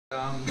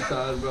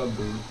Sarva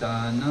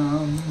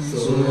Bhutanam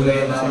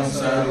Surinam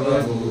Sarva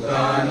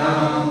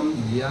Bhutanam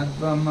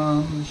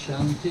Yadvamam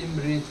Shantim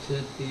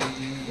Richati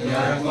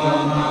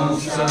Yadvamam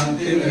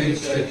Shantim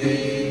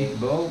Richati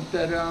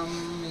Bhoktaram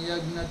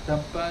Yagna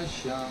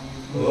Tapasham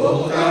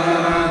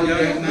Bhoktaram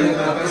Yagna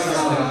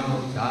Tapasam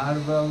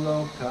Sarva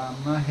Loka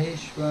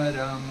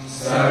Maheshwaram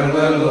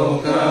Sarva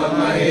Loka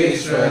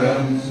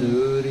Maheshwaram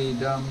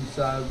Suridam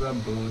Sarva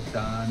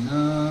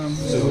Bhutanam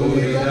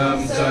Suridam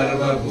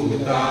Sarva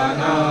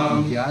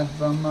Bhutanam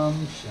Yadvamam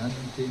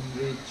Shantim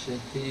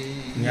Richati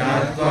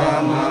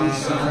Yadvamam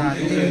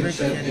Shantim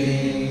Richati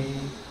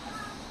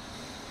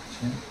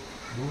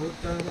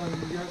Bhoktaram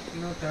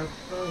Yagna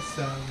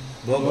Tapasam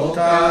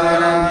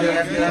Bhoktaram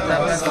Yagna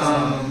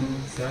Tapasam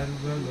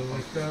Sarva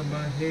Loka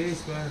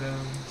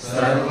Maheshwaram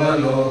Sarva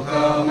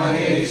Loka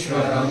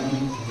Maheshwaram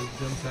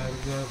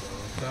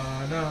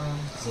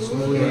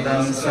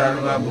Suridam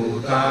Sarva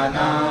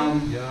Bhutanam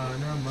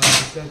Yanamam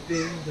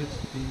Satim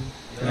Richati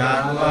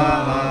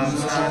Yadvamam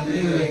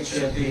Shantim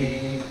Richati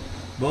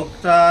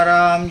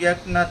Bhoktaram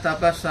Yagna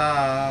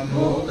Tapasam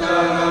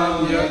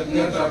Bhoktaram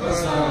Yagna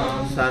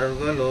Tapasam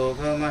Sarva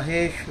Loka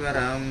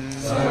Maheshwaram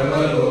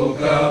Sarva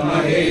Loka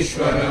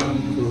Maheshwaram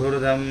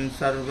Suhridam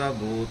Sarva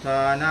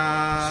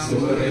Bhutanam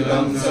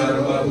Suridam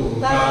Sarva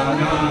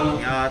Bhutanam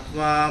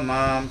Yatva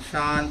Mam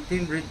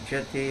Shantim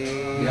Richati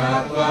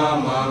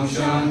Yadvamam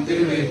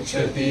Shantim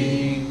Richati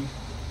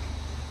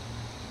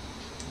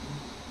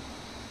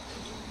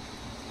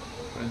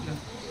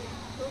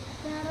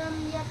Bhoktaram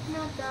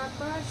Yagna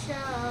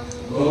Tapasam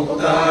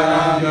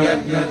Bhoktaram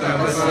Yagna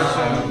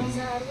Tapasam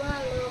Sarva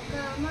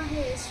Loka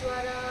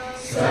Maheshwaram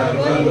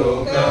Sarva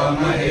Loka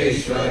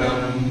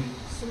Maheshwaram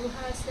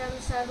Suhasam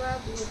Sarva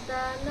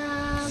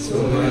Bhutanam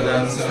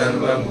Suhridam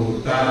Sarva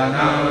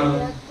Bhutanam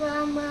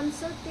Yadvamam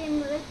Satim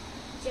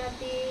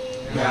Richati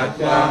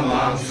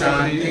Yadvamam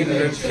Shantim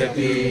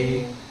Richati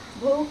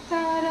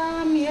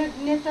Bhoktaram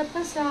Yagna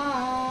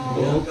Tapasam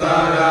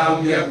Bhoktaram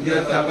Yagna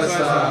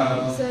Tapasam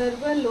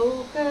Sarva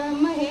Loka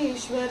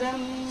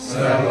Maheshwaram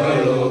Sarva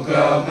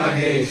Loka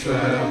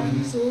Maheshwaram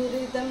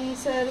Suridam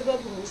Sarva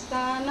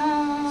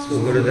Bhutanam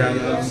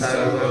Suhridam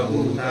Sarva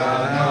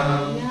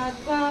Bhutanam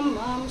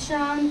Yadvamam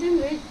Shantim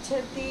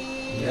Richati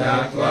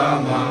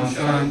Yadvamam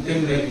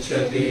Shantim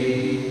Richati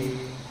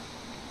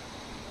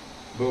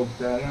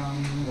Bhoktaram,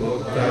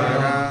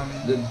 Bhoktaram,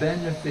 the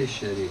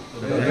beneficiary,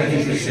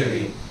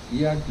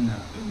 Yagna,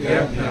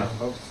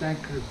 of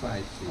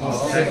sacrifices,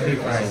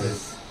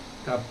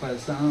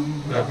 Tapasam,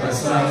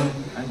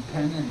 and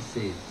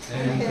penances,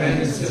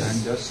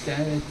 and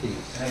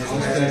austerities,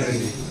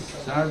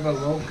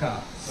 Sarvaloka,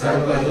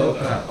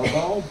 of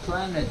all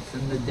planets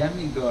and the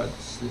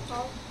demigods,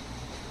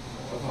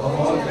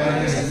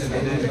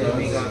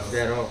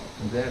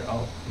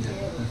 thereof.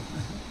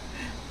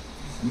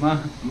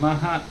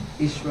 Maha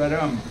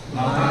Ishwaram,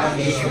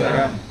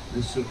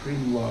 the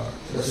Supreme Lord,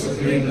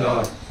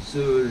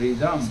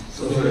 Suridam,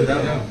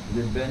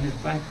 the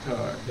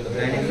benefactor,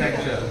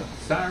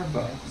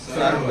 Sarva,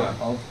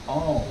 of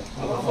all,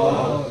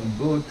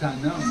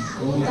 Bhutanam,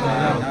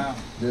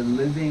 the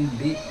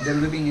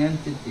living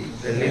entities,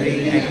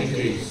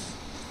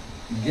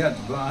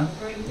 Yadva,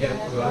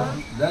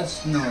 thus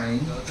knowing,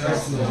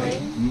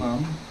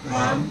 Mam,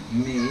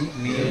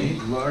 me,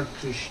 Lord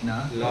Krishna,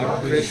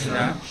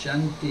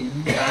 Shantim,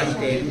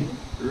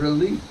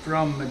 relief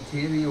from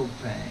material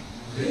pangs,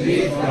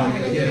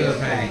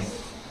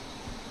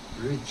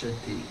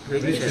 Richati,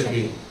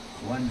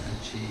 one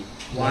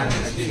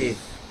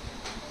achieved.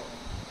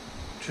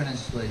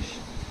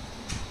 Translation: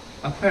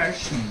 a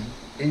person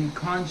in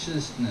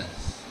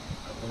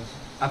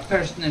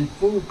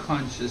full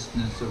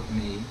consciousness of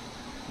me,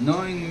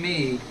 knowing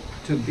me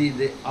to be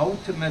the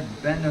ultimate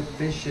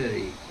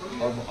beneficiary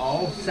of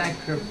all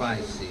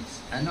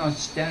sacrifices and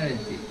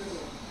austerities,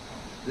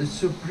 the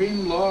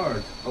Supreme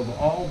Lord of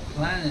all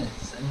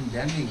planets and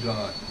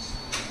demigods,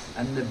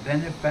 and the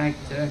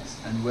benefactor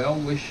and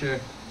well-wisher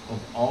of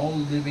all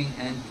living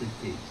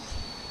entities,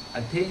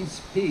 attains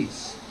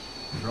peace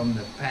from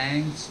the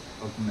pangs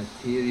of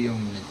material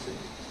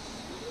miseries.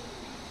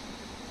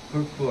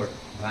 Purport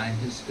by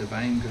His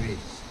Divine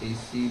Grace,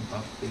 A.C.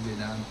 Bhakti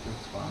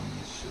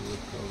Swami Srila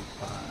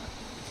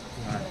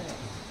Prabhupada.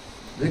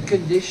 The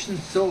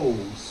conditioned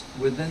souls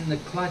within the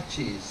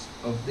clutches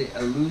of the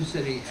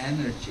illusory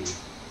energy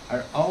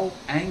are all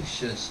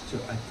anxious to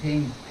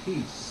attain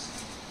peace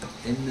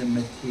in the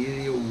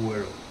material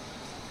world.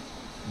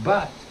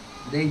 But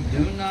they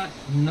do not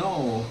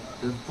know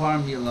the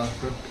formula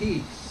for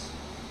peace,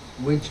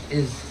 which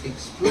is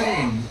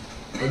explained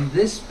in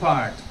this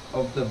part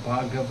of the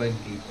Bhagavad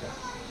Gita.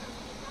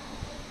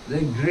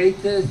 The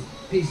greatest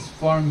peace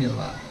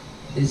formula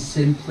is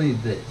simply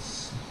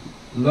this: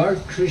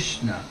 Lord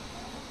Krishna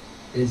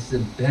is the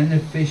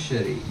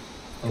beneficiary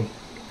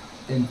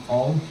in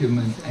all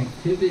human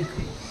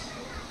activities.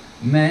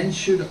 Man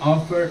should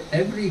offer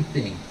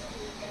everything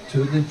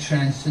to the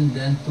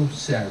transcendental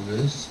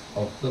service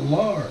of the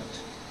Lord,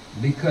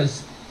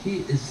 because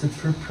He is the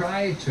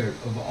proprietor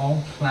of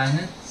all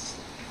planets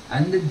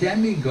and the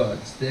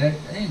demigods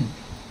therein.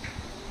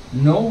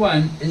 No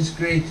one is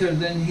greater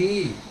than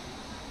he.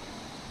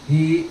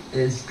 He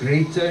is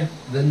greater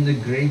than the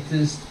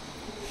greatest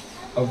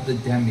of the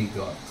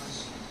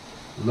demigods,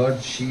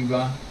 Lord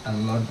Shiva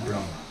and Lord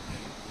Brahma.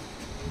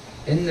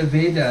 In the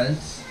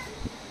Vedas,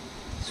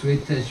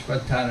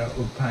 Svetashvatara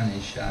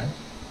Upanishad,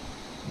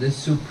 the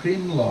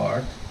Supreme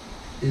Lord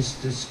is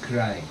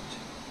described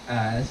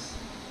as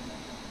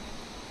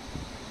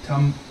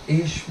Tam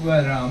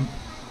Ishwaram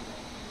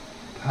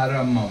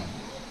Paramam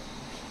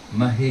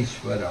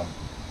Maheshwaram.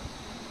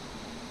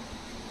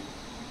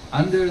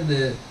 Under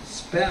the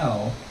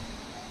spell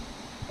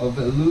of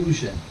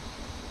illusion,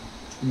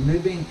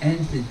 living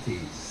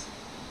entities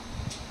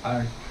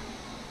are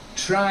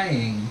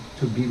trying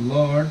to be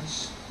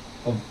lords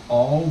of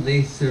all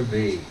they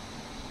survey,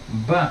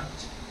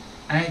 but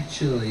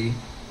actually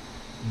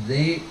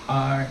they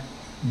are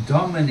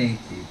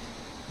dominated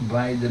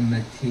by the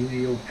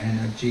material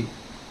energy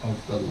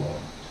of the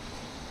Lord.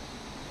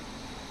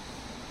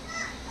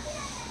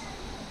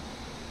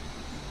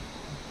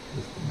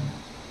 Just a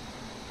minute.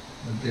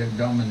 But they're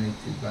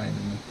dominated by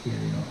the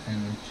material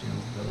energy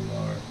of the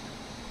Lord.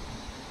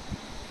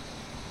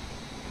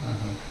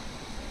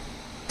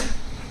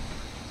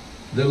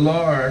 The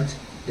Lord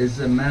is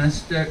the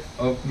master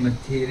of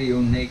material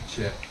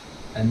nature,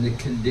 and the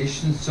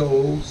conditioned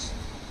souls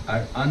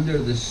are under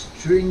the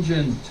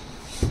stringent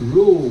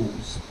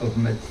rules of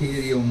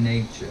material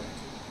nature.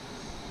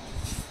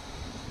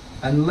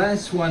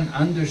 Unless one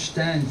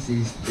understands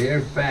these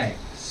bare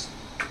facts,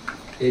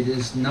 it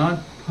is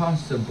not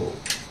possible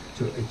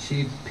to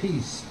achieve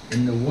peace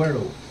in the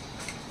world,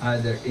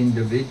 either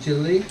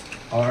individually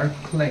or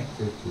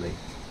collectively.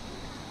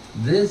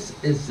 This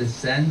is the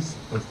sense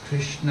of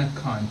Krishna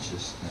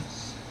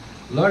consciousness.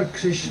 Lord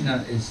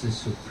Krishna is the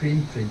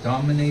supreme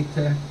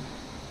predominator,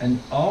 and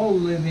all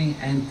living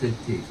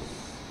entities,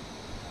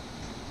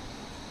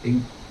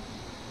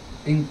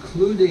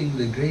 including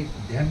the great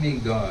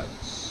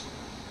demigods,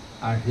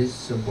 are his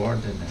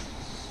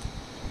subordinates.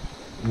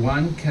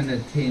 One can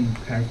attain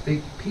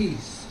perfect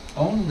peace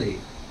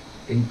only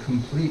in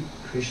complete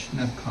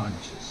Krishna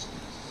consciousness.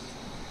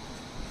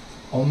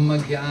 Om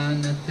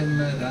Jnana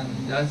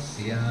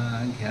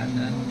Timirandasya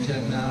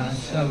Jnananjana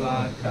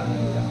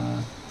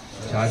Shalakaya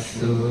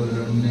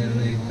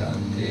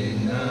Chaturmilitam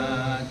Yena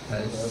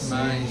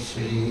Tasmai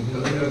Shri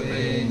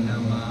Gurave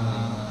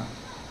Namah.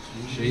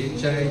 Shri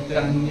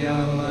Chaitanya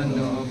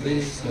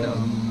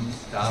Manobhishtam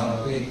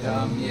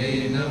Sthapitam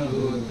Yena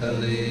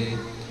Bhutale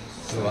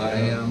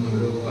Swayam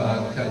Rupa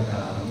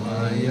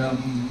Kadamayam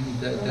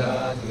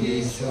Dadati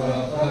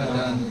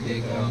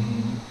Swapadantikam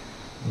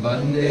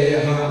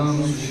Vandeham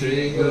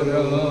Shri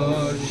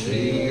Guru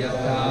Shri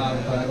Yata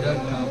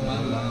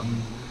Padakamalam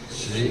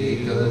Shri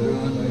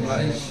Gurun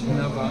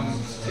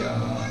Vaishnavamsya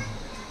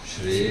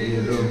Shri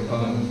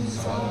Rupam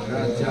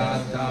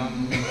Sakrajatam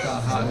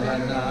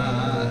Sahagana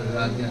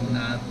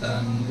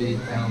Raghunathan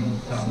Vitam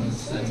Tam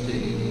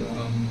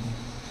Sajivam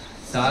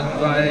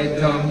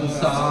Sadvaitam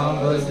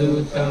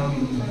Savadutam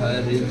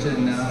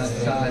Harijana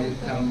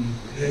Saitam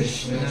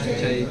Krishna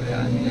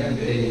Chaitanya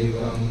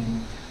Devam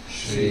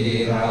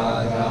Shri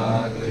Radha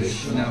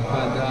Krishna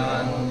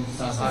Padan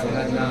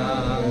Sahagana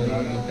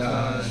Radha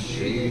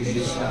Shri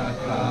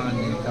Vishakha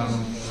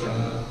Nitamsha.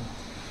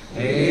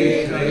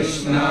 Hey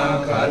Krishna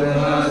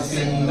Karuna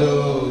Sindhu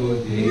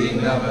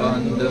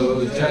Dinabandhu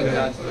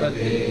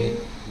Jagatpate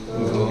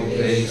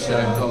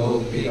Gopesha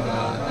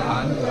Gopika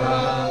Kanta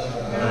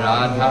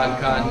Radha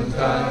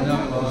Kanta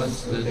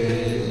Namostute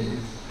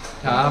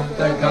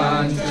Tapta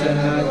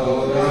Kanchana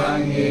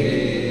Gaurangi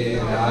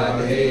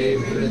Radhe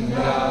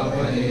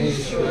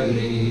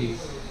Vrindavaneshwari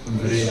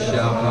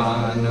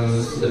Vrishabhanu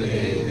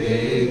Sute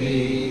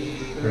Devi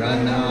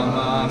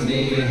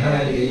Pranamami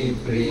Hari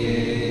Priye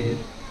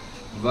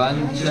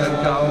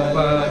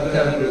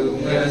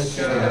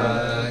Vanchakalpatarubhyasya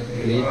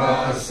Kripa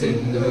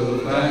Sindhu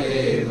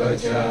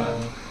Vaevacha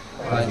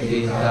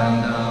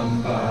Patitanam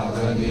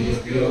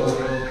Pavanebhyo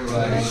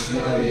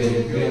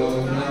Vaishnavebhyo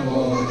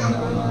Namo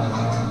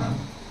Namaha.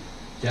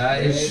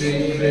 Jai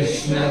Shri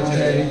Krishna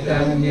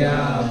Chaitanya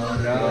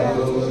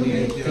Prabhu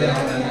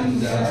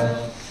Nityananda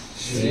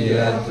Shri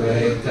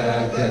Advaita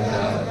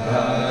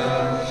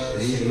Gadadhar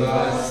Shri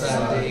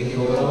Vasadi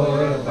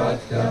Gaur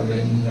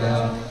Bhaktavinda.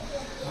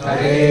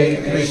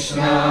 Hare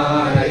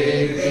Krishna,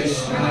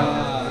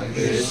 Krishna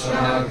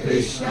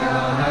Krishna,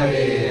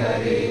 Hare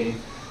Hare,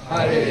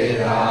 Hare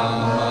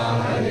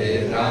Rama,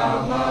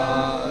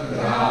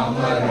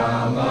 Rama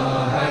Rama,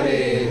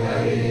 Hare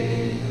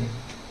Hare.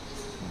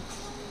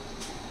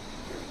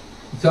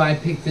 So I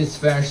picked this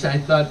verse. I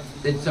thought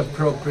it's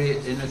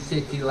appropriate in a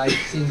city like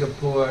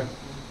Singapore,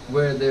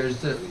 where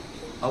there's a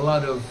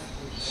lot of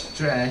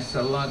stress,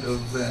 a lot of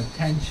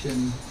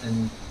tension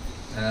and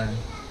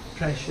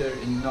pressure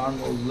in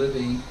normal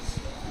living,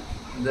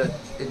 that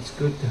it's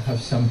good to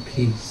have some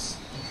peace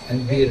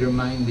and be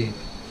reminded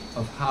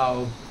of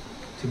how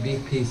to be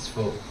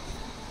peaceful.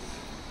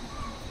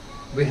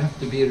 We have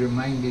to be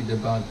reminded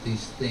about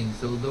these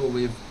things, although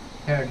we've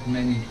heard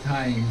many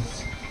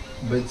times,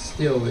 but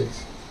still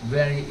it's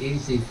very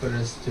easy for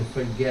us to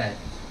forget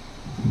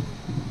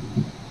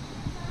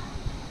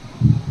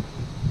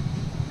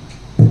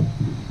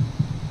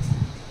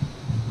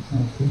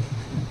Okay.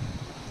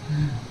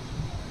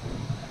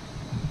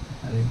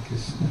 Hare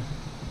Krishna.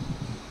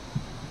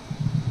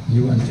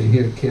 You want to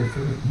hear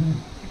carefully?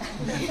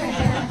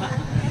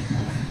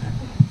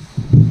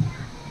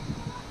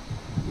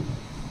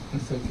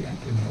 It's okay, I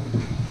can hold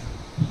it.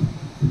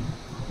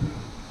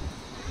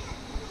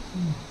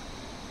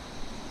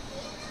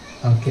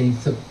 Okay,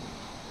 so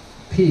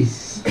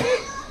peace,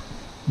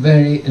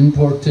 very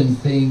important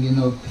thing, you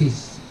know,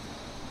 peace.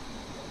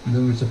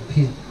 There was a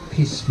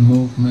peace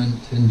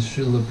movement in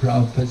Srila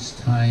Prabhupada's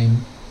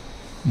time.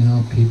 You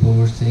know, people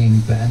were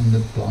saying, ban the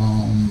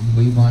bomb,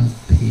 we want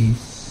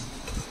peace.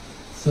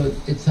 So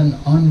it's an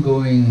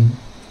ongoing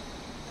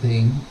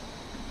thing,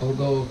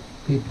 although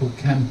people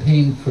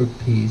campaign for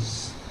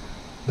peace,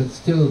 but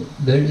still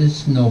there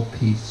is no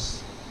peace.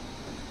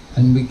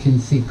 And we can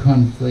see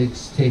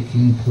conflicts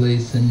taking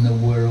place in the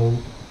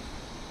world.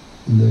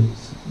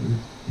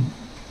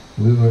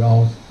 We were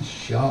all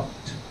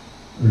shocked.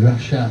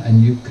 Russia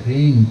and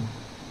Ukraine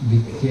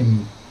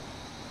became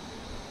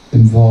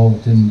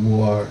involved in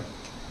war.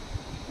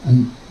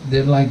 And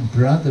they're like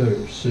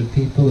brothers. So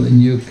people in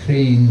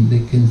Ukraine, they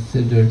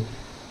consider,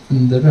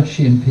 and the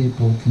Russian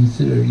people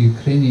consider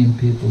Ukrainian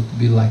people to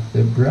be like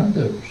their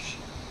brothers.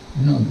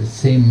 You know, the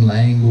same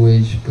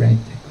language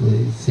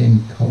practically,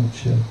 same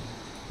culture.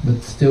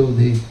 But still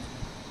they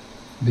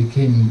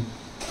became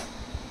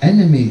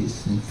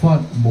enemies and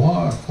fought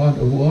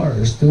a war,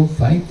 are still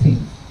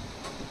fighting.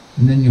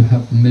 And then you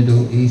have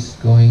Middle East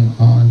going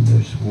on,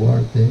 there's war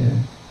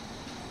there.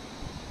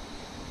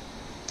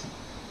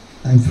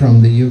 I'm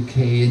from the UK.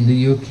 In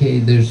the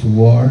UK there's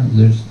war.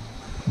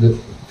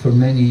 For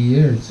many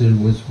years there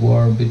was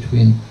war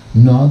between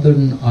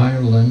Northern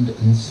Ireland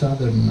and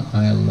Southern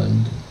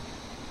Ireland.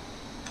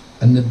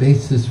 And the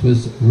basis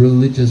was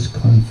religious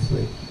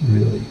conflict,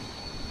 really.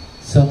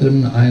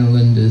 Southern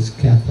Ireland is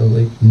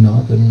Catholic,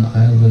 Northern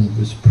Ireland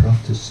was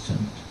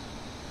Protestant.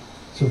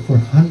 So for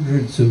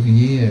hundreds of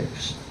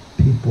years,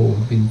 people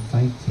have been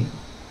fighting.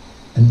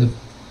 And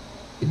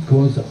it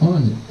goes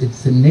on.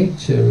 It's the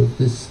nature of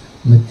this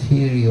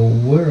material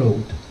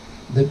world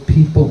that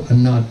people are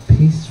not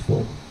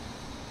peaceful.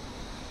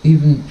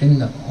 Even in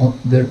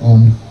their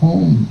own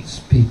homes,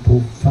 people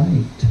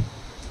fight.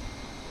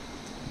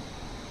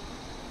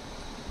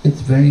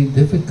 It's very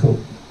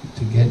difficult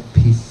to get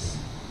peace.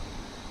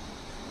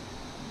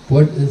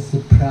 What is the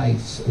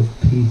price of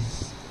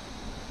peace?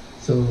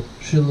 So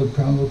Srila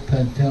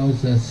Prabhupada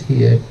tells us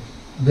here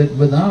that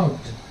without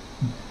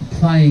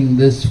applying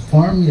this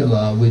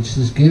formula which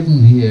is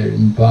given here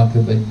in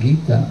Bhagavad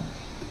Gita,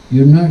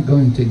 you're not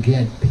going to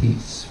get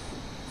peace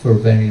for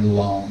very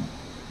long.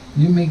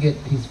 You may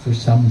get peace for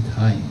some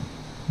time,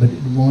 but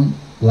it won't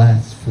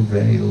last for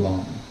very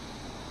long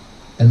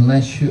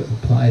unless you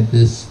apply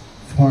this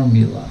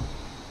formula.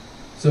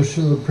 So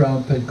Srila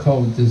Prabhupada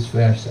called this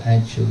verse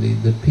actually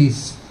the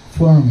peace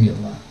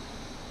formula.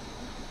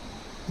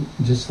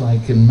 Just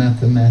like in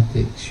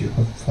mathematics you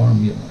have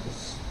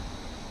formulas.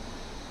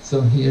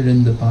 So here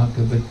in the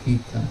Bhagavad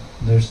Gita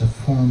there's a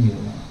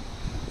formula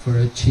for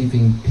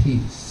achieving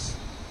peace.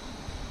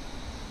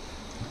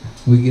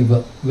 We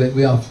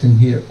often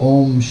hear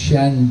Om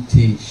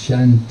Shanti,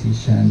 Shanti,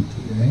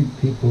 Shanti, right?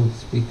 People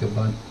speak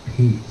about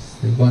peace.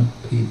 They want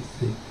peace.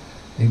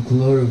 They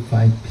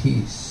glorify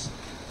peace.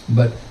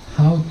 But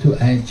how to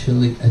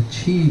actually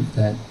achieve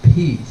that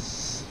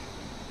peace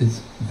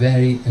is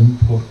very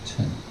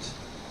important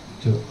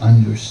to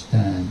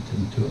understand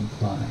and to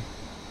apply.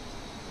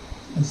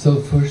 And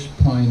so first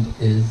point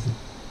is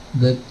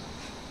that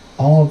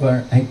all of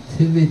our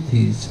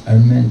activities are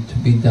meant to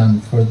be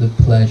done for the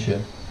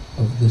pleasure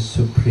of the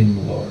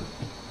Supreme Lord.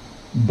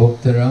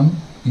 Bhaktaram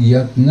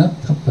yagna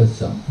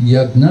tapasam.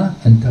 Yagna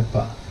and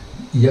tapa.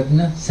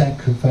 Yagna,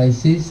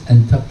 sacrifices,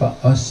 and tapa,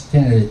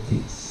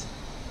 austerities.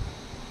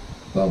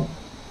 Well,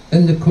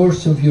 in the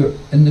course of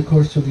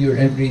your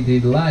everyday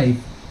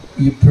life,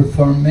 you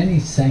perform many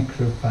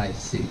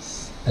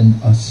sacrifices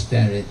and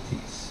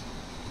austerities.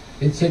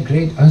 It's a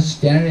great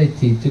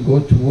austerity to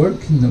go to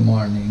work in the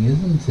morning,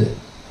 isn't it?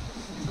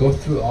 Go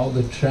through all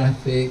the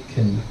traffic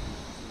and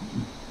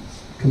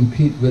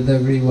compete with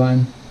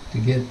everyone to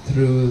get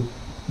through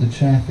the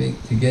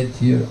traffic, to get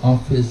to your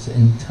office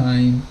in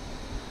time.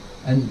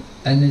 And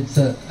it's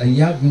a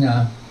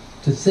yagna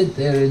to sit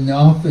there in the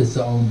office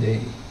all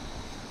day.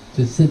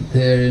 To sit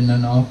there in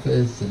an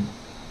office and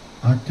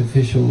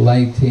artificial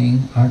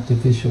lighting,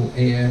 artificial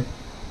air,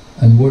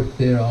 and work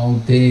there all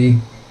day,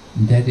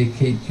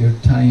 dedicate your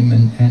time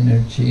and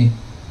energy.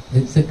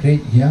 It's a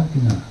great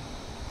yagna,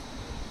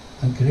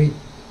 a great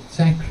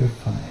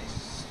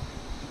sacrifice.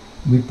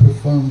 We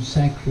perform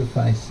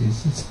sacrifices.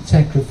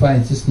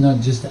 Sacrifice is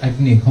not just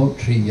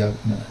Agnihotri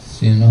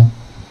yagnas, you know,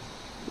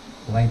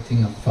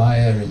 lighting a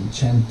fire and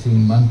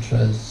chanting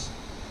mantras,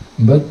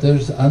 but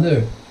there's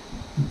other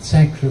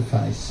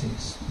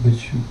sacrifices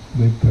which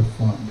we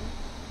perform.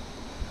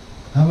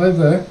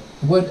 However,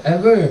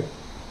 whatever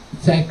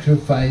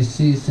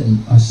sacrifices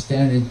and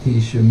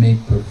austerities you may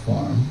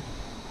perform,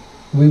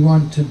 we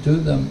want to do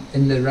them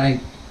in the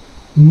right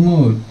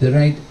mood, the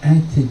right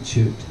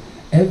attitude.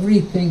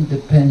 Everything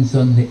depends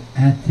on the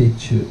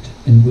attitude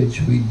in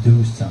which we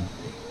do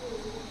something.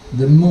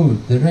 The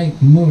mood, the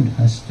right mood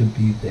has to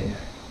be there.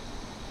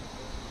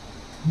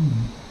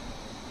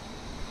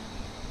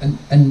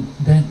 And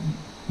that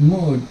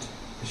mood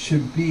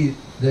should be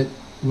that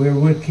we're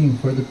working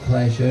for the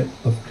pleasure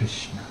of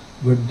Krishna.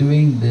 We're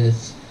doing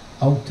this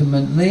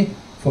ultimately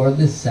for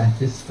the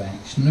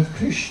satisfaction of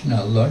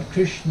Krishna, Lord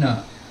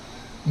Krishna.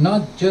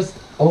 Not just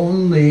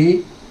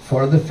only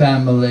for the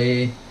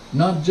family,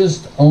 not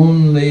just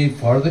only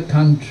for the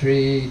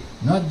country,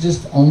 not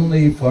just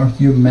only for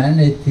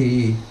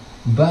humanity,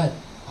 but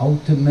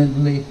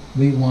ultimately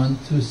we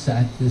want to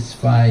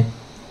satisfy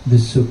the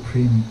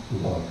Supreme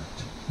Lord,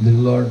 the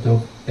Lord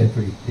of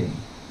everything,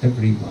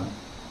 everyone.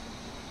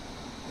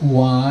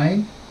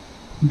 Why?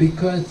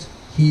 Because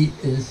He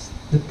is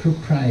the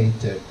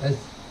proprietor. As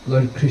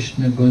Lord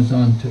Krishna goes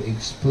on to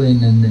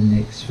explain in the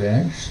next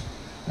verse,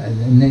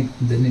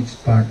 the next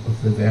part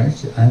of the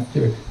verse,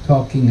 after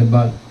talking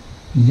about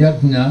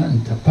yagna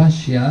and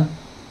tapasya,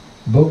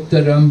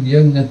 bhoktaram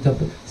yagna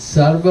tapasya,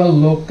 sarva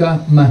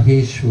loka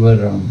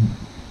maheshwaram.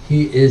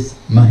 He is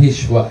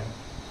Maheshwar,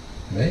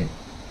 right?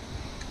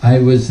 I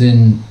was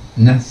in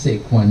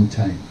Nasik one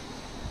time,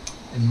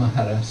 in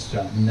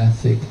Maharashtra,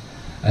 Nasik,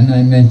 and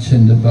I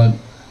mentioned about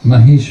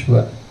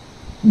Maheshwar.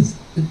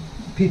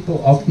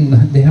 People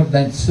often, they have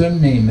that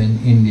surname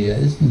in India,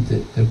 isn't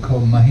it? They're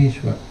called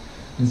Maheshwar.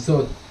 And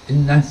so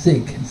in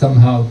Nasik,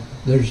 somehow,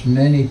 there's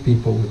many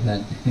people with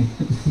that name.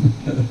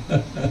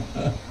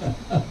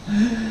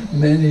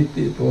 Many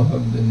people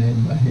have the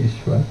name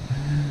Maheshwar,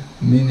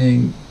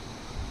 meaning,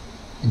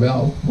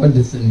 well, what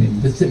does it mean?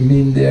 Does it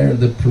mean they're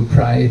the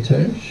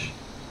proprietors?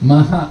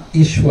 Maha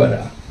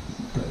Ishwara,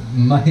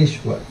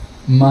 Maheshwar,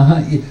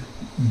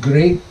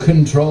 great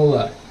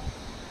controller.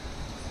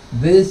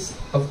 This,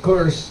 of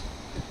course,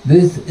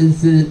 this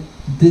is the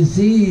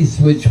disease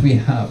which we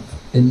have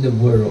in the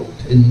world,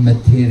 in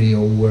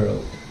material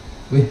world.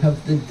 We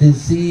have the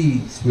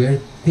disease, we're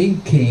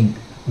thinking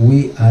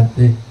we are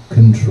the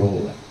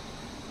controller.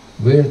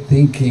 We're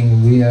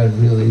thinking we are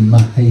really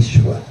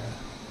Maheshwara,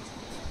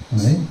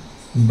 right?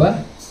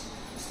 But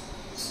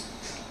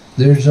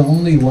there's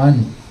only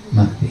one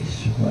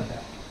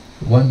Maheshwara,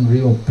 one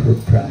real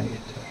proprietor.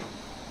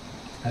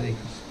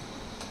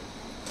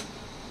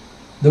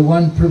 The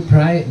one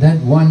that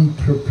one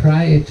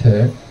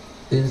proprietor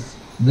is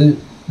the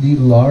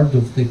Lord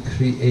of the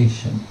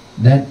creation,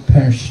 that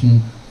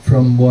person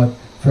from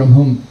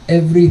whom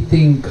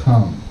everything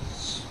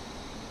comes.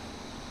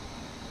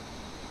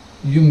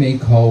 You may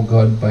call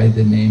God by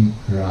the name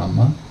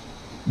Rama,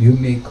 you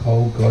may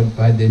call God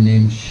by the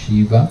name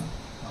Shiva,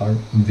 or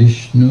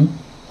Vishnu,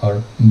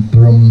 or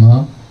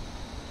Brahma.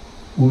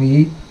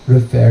 We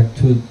refer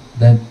to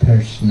that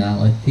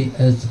personality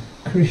as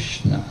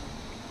Krishna.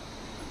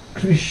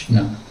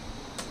 Krishna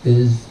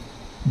is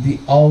the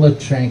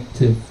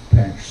all-attractive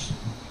person,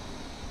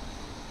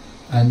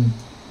 and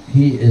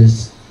He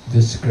is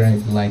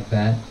described like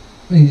that.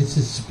 He's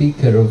a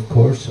speaker, of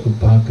course, of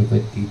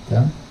Bhagavad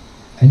Gita,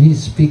 and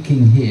he's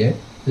speaking here,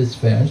 this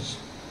verse.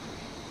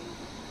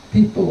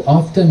 People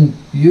often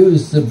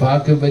use the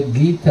Bhagavad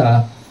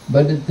Gita,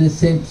 but at the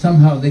same,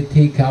 somehow they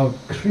take out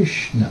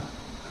Krishna.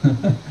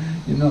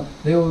 You know,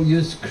 they will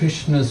use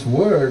Krishna's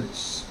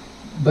words,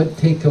 but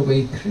take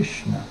away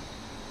Krishna.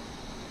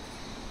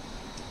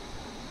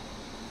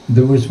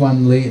 There's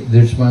one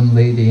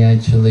lady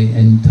actually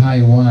in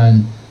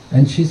Taiwan,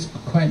 and she's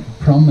quite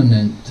a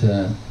prominent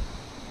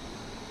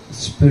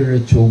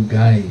spiritual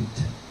guide.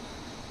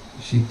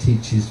 She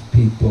teaches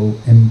people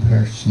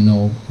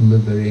impersonal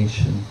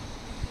liberation,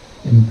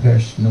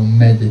 impersonal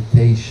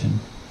meditation.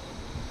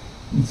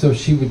 And so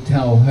she would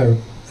tell her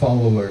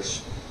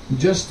followers,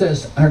 just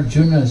as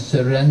Arjuna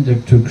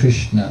surrendered to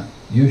Krishna,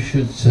 you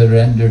should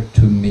surrender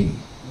to me.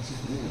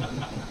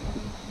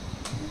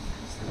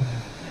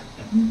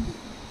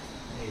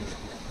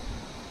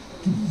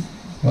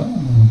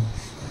 Wow,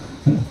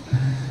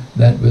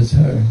 that was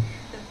her.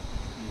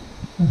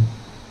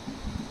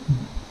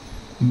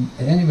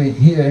 Anyway,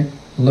 here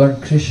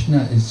Lord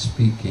Krishna is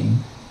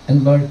speaking,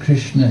 and Lord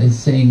Krishna is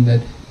saying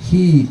that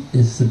He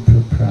is the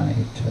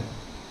proprietor.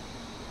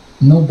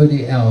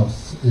 Nobody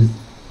else is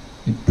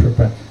the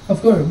proprietor.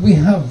 Of course, we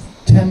have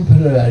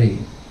temporary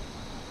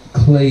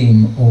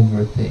claim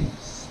over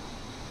things.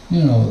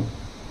 You know,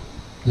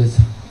 this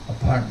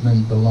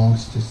apartment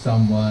belongs to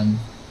someone,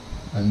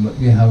 and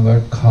we have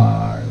our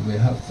car, we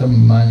have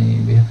some money,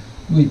 we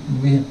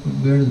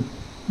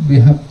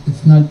have,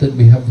 it's not that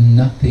we have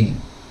nothing,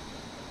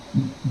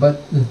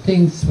 but the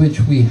things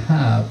which we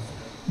have,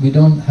 we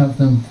don't have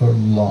them for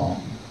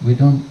long, we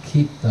don't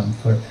keep them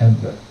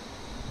forever.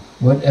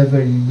 Whatever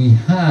we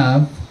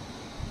have,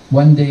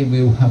 one day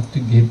we'll have to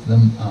give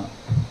them up,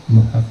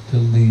 we'll have to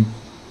leave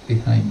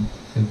behind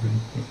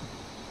everything.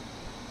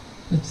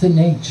 It's the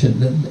nature,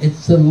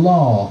 it's the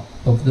law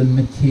of the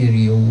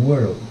material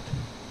world.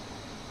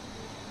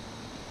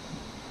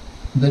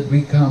 That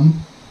we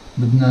come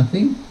with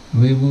nothing,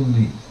 we will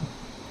leave.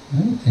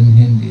 In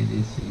Hindi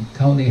they say,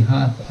 Kali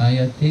hath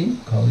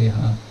ayate, Kali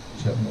hath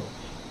chalo.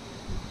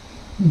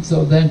 And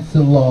so that's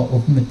the law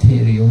of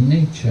material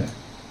nature.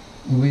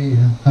 We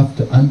have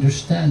to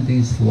understand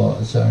these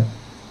laws are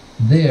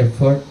there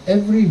for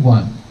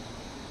everyone.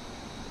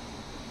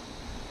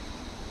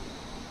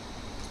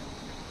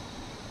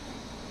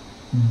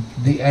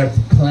 The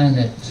earth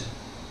planet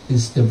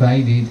is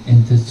divided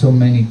into so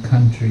many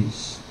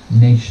countries,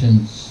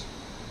 nations,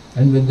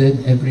 and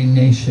within every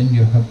nation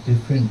you have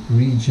different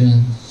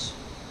regions.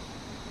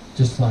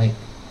 Just like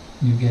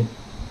you get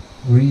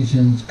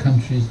regions,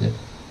 countries that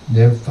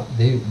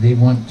they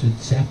want to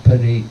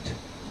separate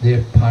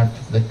their part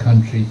of the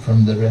country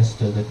from the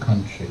rest of the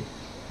country.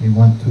 They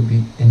want to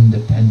be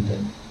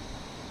independent.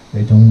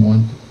 They don't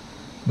want to.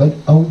 But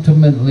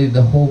ultimately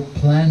the whole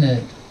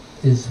planet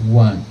is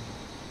one.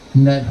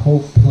 And that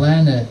whole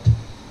planet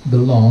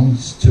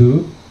belongs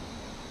to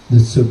the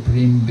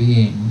Supreme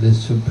Being, the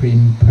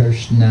Supreme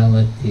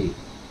Personality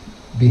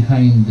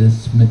behind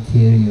this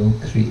material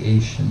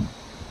creation,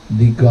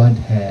 the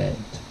Godhead,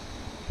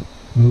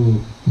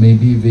 who may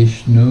be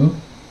Vishnu,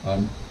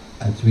 or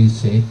as we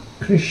say,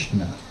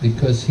 Krishna,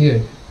 because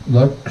here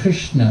Lord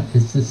Krishna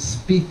is the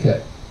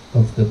speaker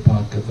of the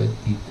Bhagavad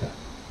Gita.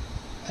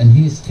 And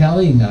he's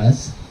telling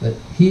us that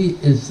he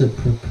is the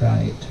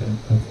proprietor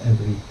of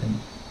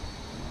everything.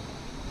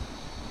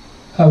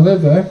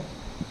 However,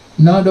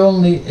 not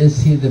only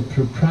is he the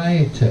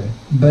proprietor,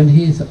 but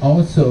he's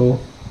also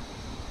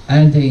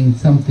adding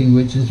something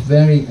which is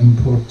very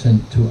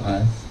important to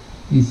us.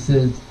 He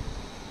says,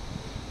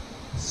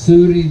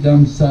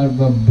 Suridam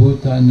sarva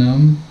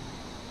bhutanam,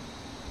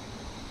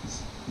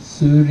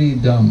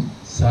 Suridam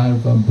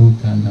sarva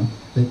bhutanam,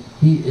 that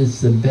he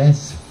is the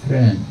best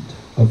friend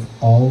of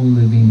all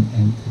living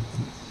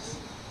entities.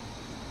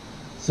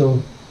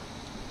 So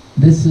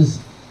this is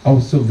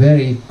also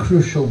very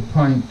crucial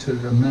point to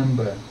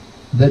remember,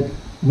 that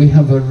we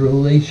have a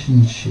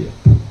relationship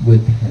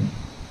with him.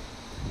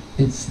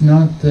 It's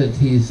not that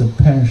he is a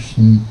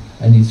person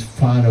and he's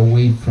far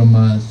away from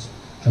us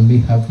and we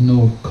have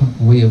no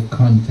way of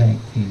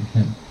contacting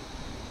him.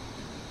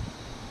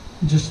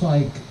 Just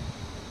like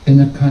in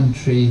a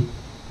country,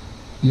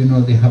 you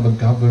know, they have a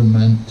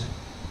government,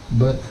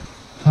 but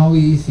how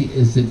easy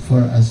is it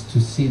for us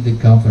to see the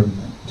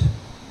government?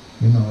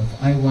 You know,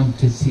 if I want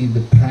to see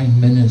the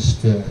Prime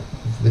Minister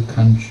of the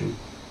country,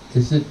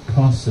 is it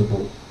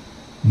possible?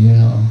 You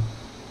know,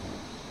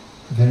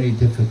 very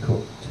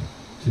difficult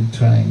to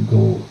try and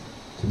go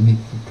to meet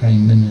the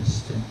Prime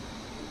Minister.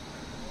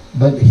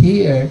 But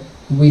here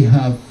we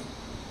have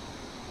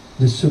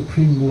the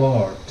Supreme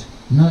Lord,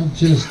 not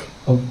just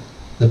of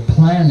the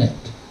planet,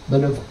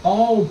 but of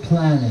all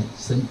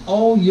planets and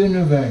all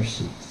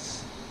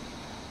universes.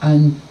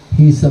 And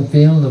he's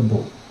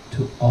available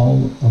to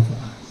all of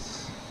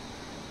us.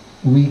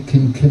 We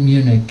can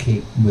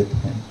communicate with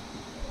him.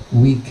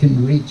 We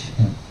can reach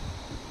him.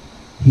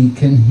 He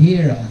can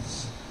hear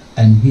us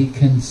and he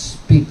can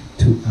speak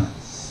to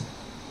us.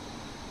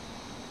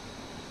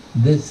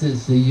 This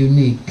is the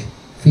unique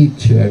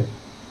feature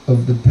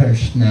of the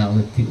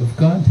personality of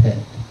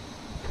Godhead,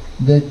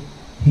 that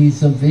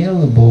he's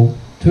available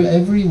to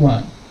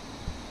everyone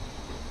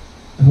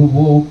who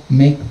will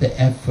make the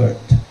effort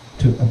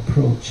to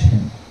approach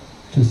him,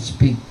 to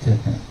speak to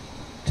him,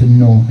 to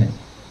know him.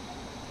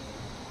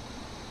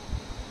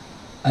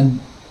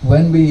 And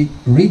when we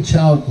reach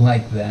out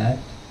like that,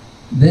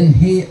 then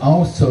he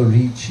also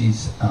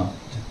reaches out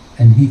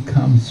and he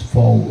comes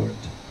forward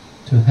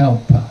to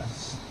help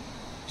us,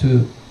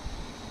 to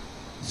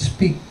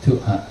speak to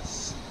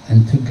us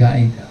and to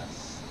guide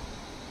us.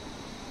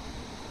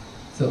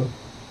 So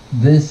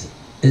this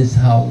is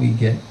how we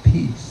get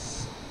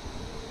peace.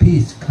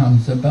 Peace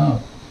comes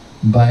about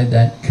by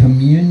that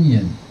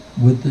communion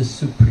with the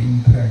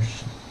Supreme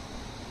Person.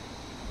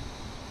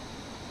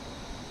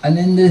 And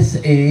in this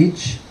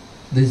age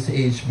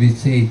we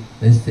say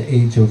is the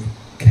age of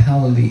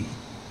Kali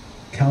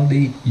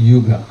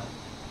Yuga.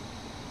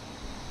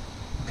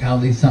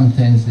 Kali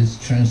sometimes is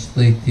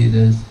translated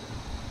as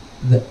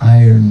the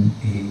Iron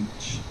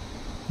Age.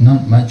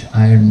 Not much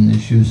iron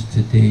is used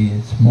today,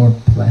 it's more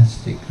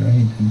plastic,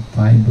 right, and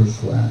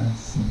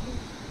fiberglass, and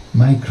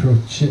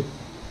microchip.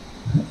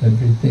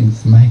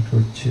 Everything's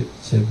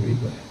microchips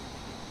everywhere.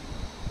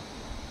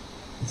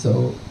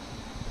 So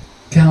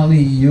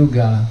Kali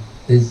Yuga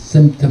is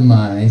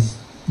symptomized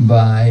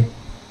by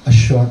a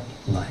short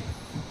life.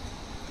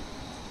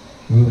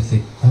 We will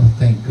say, oh,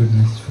 thank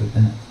goodness for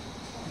that.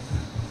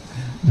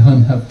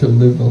 Don't have to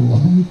live a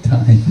long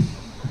time.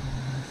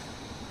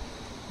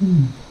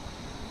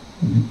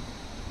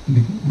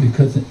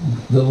 Because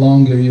the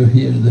longer you're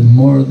here, the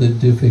more the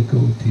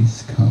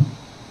difficulties come,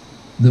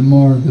 the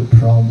more the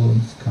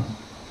problems come.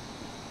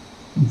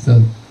 And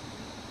so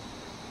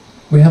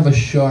we have a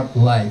short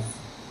life.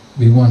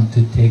 We want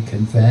to take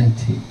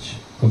advantage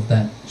of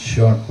that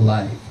short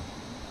life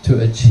to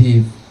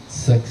achieve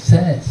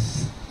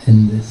success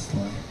in this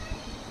life.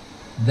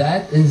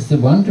 That is the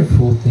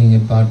wonderful thing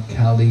about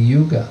Kali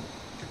Yuga,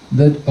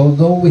 that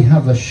although we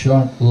have a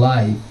short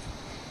life,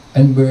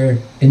 and we're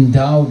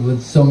endowed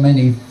with so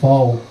many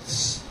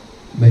faults.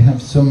 We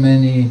have so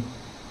many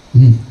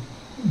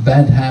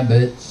bad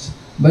habits,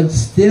 but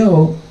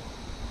still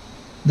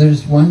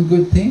there's one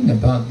good thing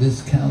about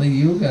this Kali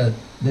Yuga,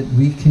 that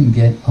we can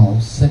get all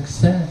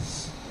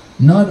success.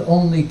 Not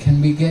only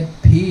can we get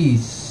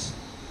peace,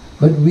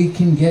 but we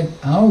can get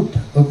out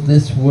of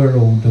this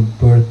world of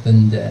birth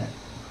and death.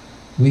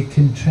 We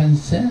can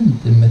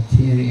transcend the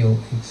material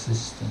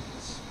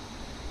existence.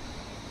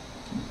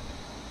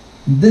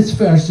 This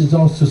verse is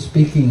also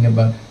speaking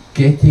about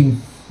getting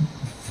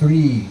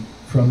free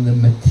from the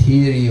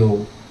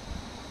material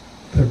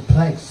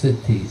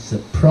perplexities, the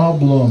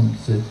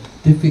problems, the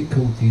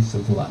difficulties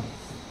of life.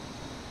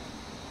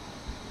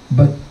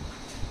 But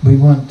we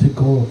want to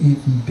go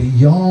even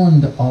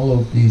beyond all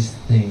of these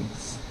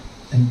things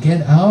and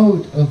get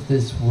out of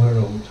this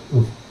world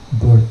of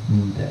birth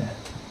and death.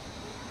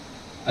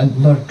 And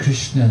Lord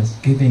Krishna is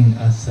giving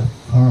us a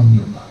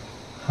formula,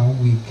 how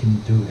we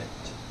can do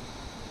it,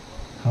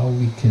 how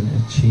we can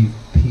achieve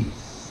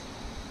peace.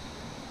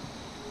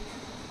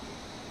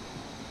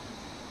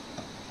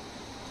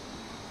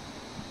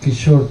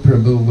 Kishore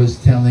Prabhu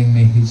was telling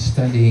me he's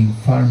studying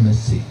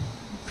pharmacy.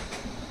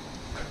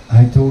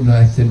 I told him,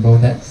 I said, well,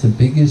 that's the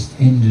biggest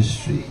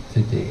industry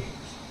today.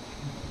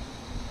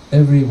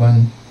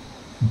 Everyone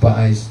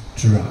buys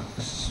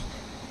drugs.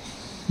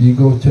 You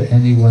go to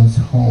anyone's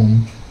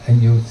home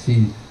and you'll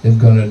see they've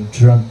got a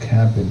drug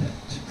cabinet.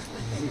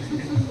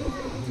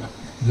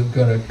 They've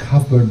got a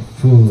cupboard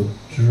full of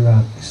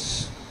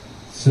drugs.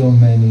 So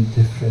many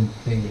different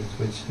things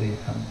which they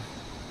have.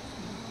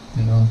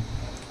 You know,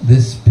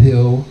 this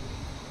pill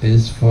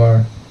is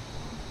for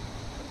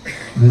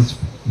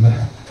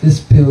this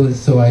pill is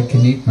so I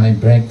can eat my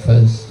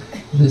breakfast.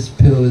 This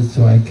pill is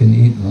so I can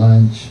eat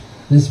lunch.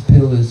 This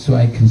pill is so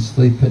I can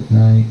sleep at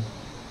night.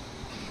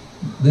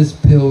 This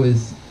pill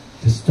is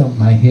to stop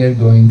my hair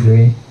going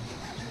grey.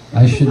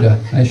 I should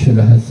have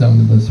had some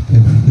of those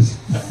pills.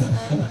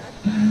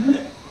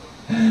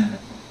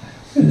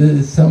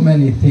 There's so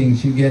many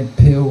things. You get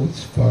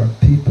pills for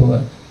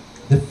people.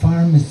 The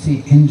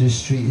pharmacy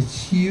industry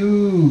is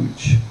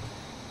huge,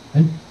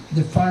 and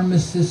the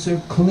pharmacists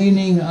are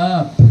cleaning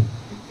up.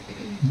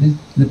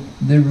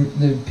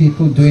 The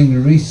people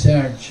doing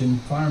research in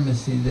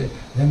pharmacy,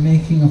 they're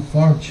making a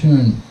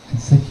fortune.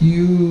 It's a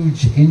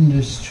huge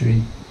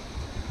industry.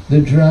 The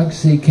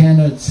drugs they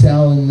cannot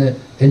sell in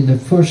the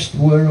first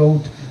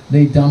world,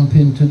 they dump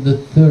into the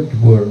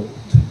third world,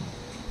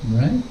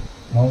 right?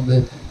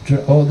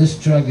 All this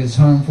drug is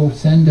harmful.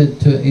 Send it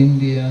to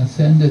India,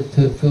 send it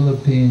to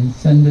Philippines,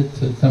 send it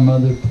to some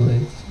other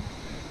place,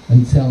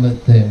 and sell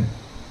it there.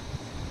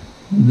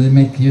 They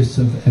make use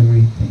of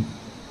everything.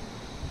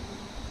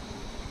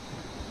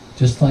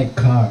 Just like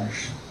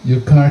cars.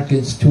 Your car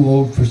gets too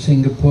old for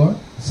Singapore,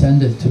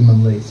 send it to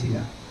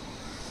Malaysia.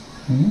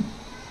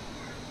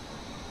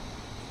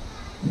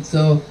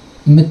 So,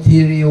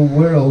 material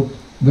world,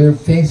 we're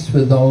faced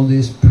with all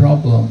these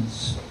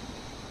problems.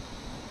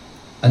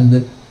 And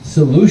the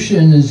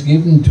solution is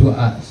given to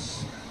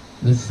us.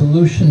 The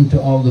solution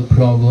to all the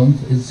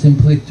problems is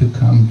simply to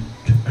come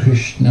to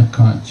Krishna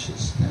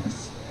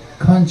consciousness.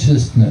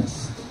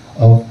 Consciousness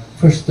of,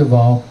 first of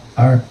all,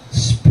 our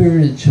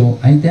spiritual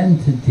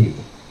identity.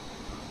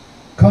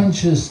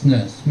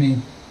 Consciousness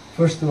means,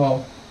 first of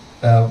all,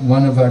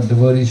 one of our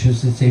devotees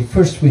used to say,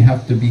 first we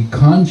have to be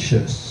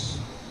conscious,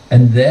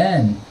 and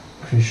then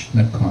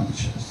Krishna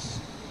conscious.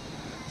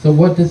 So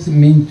what does it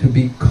mean to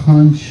be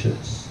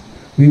conscious?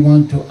 We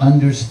want to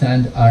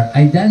understand our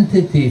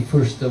identity,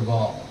 first of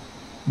all,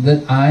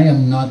 that I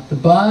am not the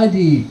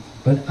body,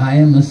 but I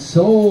am a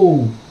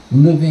soul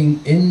living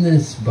in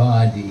this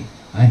body.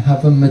 I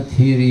have a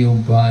material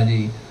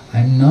body.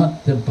 I'm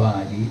not the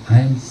body. I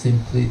am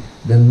simply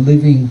the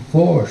living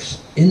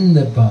force in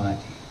the body.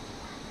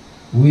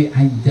 We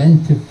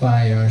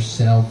identify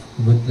ourselves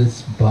with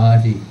this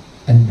body,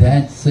 and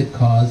that's the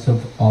cause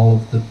of all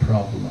of the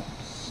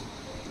problems.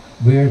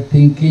 We're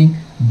thinking,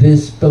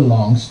 this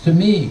belongs to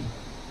me.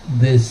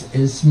 This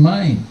is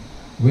mine.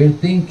 We're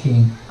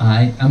thinking,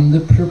 I am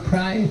the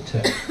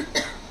proprietor.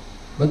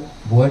 But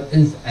what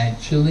is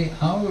actually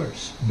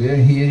ours? We're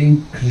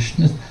hearing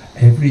Krishna's,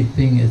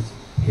 everything is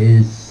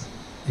His.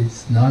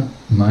 It's not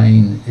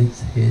mine,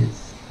 it's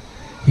His.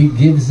 He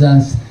gives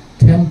us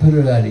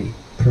temporary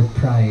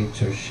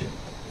proprietorship.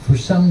 For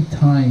some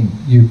time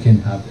you can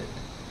have it,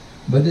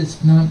 but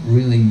it's not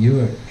really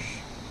yours.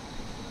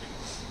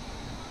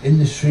 In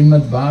the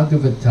Srimad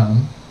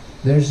Bhagavatam,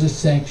 there's a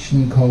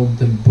section called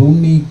the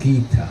Bhumi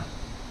Gita.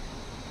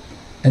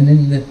 And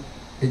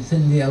it's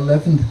in the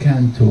 11th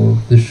canto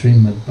of the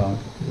Srimad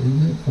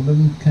Bhagavatam. Is it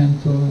 11th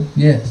canto?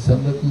 Yes,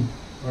 11th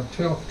or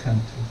 12th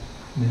canto.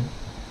 Yeah.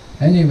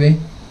 Anyway,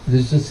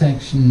 there's a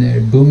section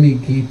there, Bhumi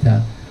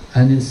Gita,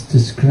 and it's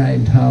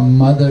described how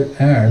Mother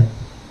Earth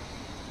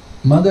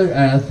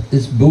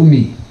is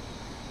Bhumi,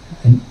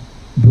 and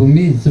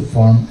Bhumi is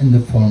in the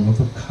form of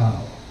a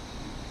cow.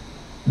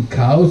 And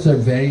cows are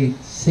very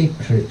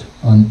sacred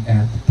on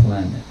Earth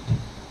planet.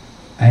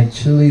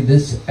 Actually,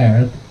 this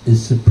earth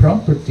is the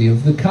property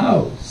of the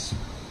cows.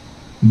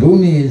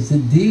 Bhumi is the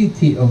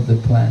deity of the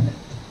planet,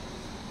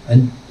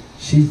 and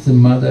she's the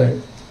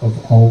mother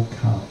of all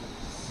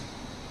cows.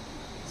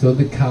 So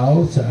the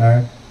cows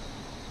are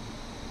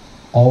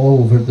all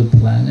over the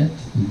planet,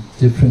 in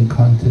different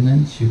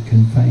continents. You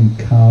can find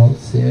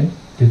cows there,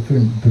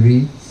 different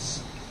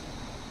breeds,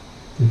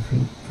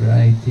 different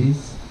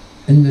varieties.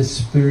 In the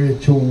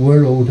spiritual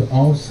world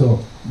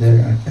also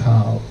there are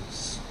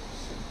cows.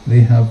 They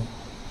have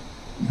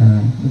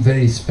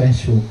very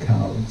special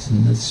cows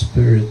in the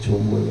spiritual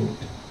world.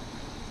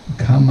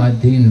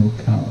 Kamadinu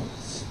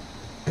cows,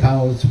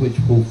 cows which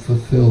will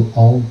fulfill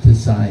all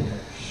desires.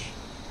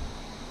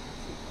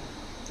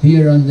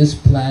 Here on this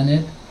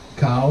planet,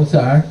 cows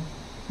are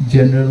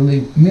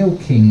generally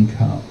milking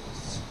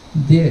cows.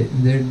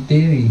 They're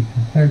dairy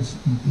herds,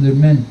 they're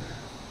meant,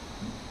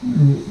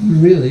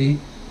 really,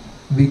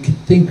 we could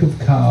think of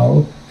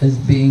cow as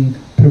being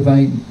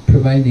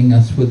providing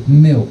us with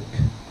milk,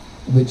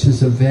 which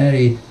is a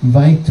very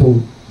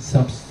vital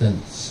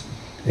substance.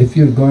 If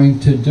you're going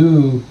to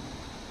do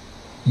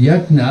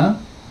yajna,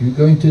 you're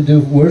going to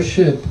do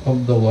worship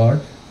of the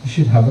Lord, you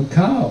should have a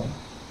cow.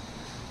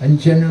 And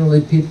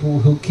generally people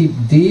who keep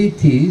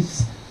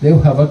deities,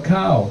 they'll have a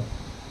cow.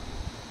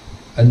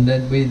 And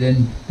that way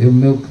then they'll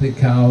milk the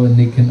cow and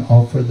they can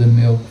offer the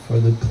milk for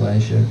the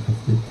pleasure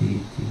of the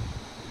deity.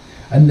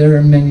 And there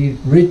are many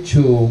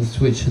rituals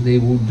which they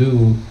will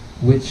do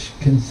which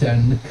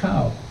concern the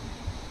cow.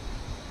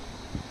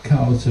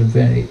 Cows are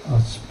very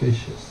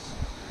auspicious.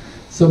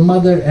 So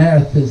Mother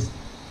Earth is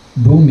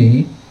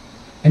Bhumi,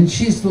 and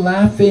she's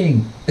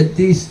laughing at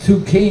these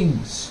two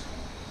kings,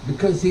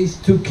 because these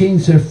two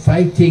kings are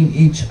fighting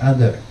each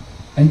other,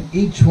 and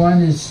each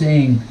one is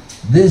saying,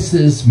 this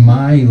is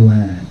my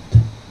land,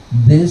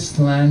 this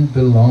land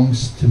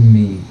belongs to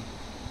me.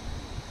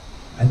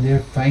 And they're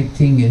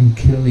fighting and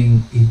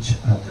killing each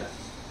other.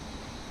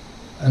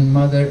 And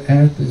Mother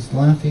Earth is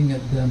laughing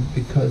at them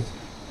because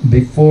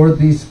before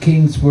these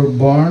kings were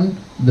born,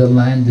 the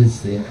land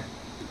is there.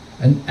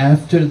 And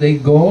after they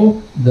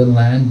go, the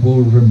land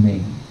will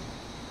remain.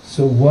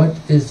 So what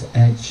is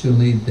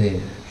actually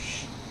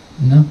theirs?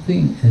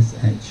 Nothing is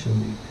actually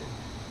theirs.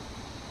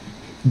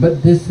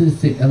 But this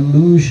is the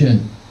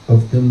illusion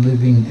of the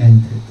living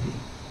entity.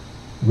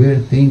 We're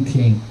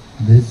thinking,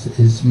 this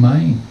is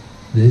mine,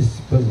 this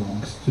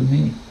belongs to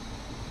me.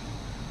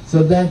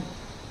 So that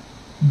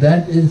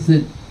is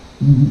the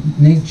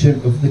nature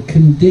of the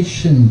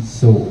conditioned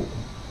soul.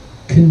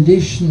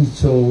 Conditioned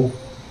soul,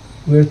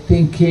 we're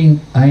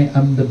thinking, I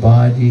am the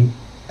body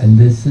and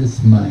this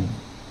is mine.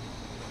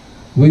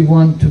 We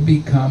want to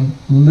become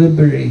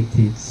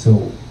liberated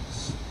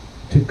souls.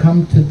 To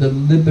come to the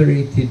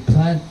liberated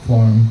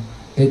platform,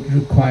 it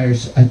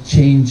requires a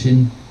change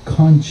in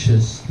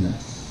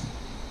consciousness.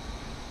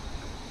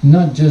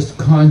 Not just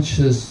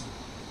conscious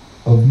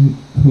of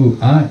who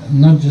I,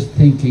 not just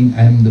thinking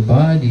I'm the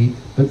body,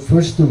 but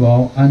first of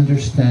all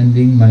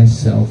understanding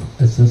myself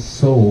as a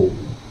soul,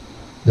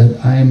 that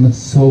I am a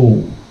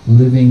soul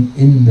living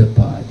in the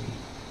body.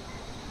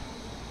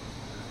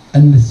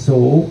 And the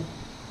soul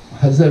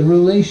has a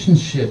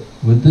relationship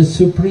with the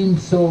Supreme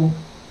Soul.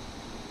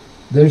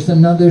 There's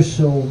another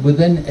soul.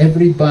 Within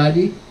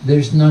everybody,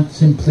 there's not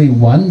simply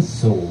one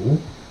soul,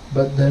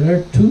 but there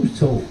are two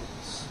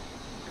souls.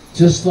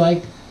 Just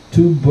like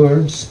two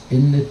birds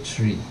in the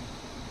tree.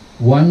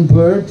 One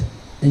bird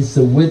is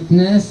the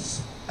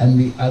witness and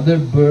the other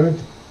bird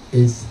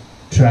is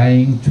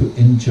trying to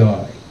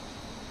enjoy.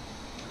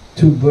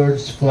 Two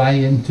birds fly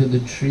into the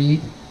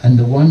tree and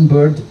the one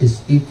bird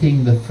is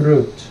eating the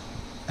fruit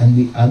and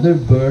the other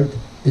bird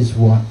is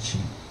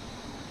watching.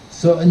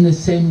 So in the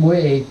same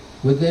way,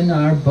 within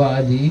our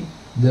body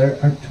there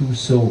are two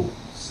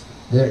souls.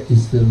 There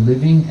is the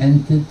living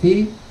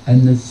entity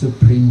and the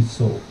Supreme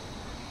Soul.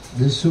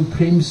 The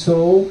Supreme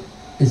Soul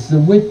is the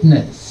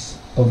witness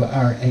of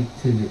our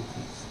activities.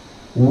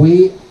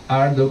 We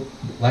are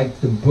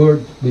like the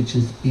bird which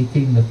is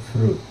eating the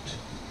fruit.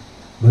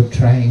 We're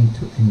trying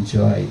to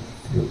enjoy the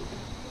fruit.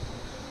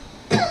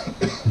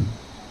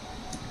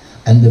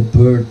 And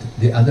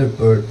the other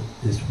bird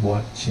is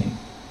watching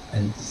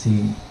and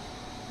seeing.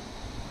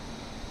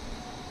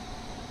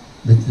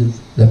 This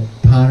is the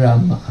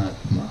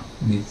Paramatma,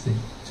 we say.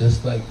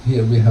 Just like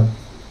here we have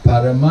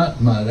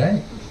Paramatma,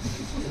 right?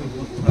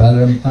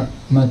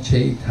 Paramatma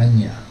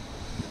Chaitanya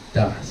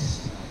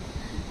Das.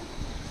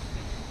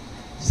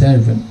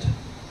 Servant,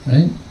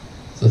 right?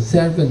 So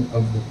servant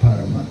of the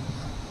Paramatma.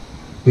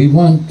 We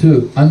want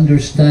to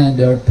understand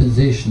our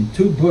position.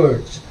 Two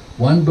birds.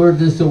 One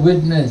bird is the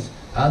witness,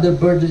 other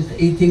bird is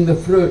eating the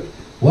fruit.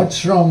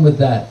 What's wrong with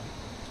that?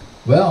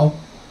 Well,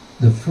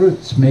 the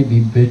fruits may be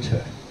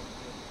bitter,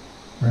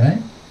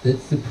 right?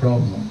 That's the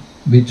problem.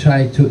 We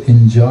try to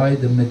enjoy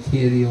the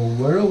material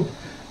world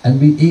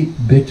and we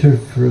eat bitter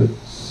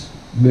fruits.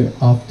 We're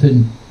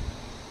often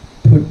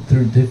put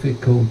through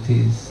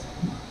difficulties,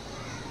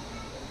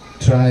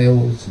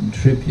 trials and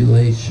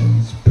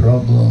tribulations,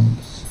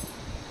 problems.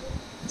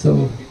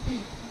 So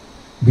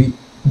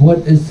what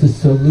is the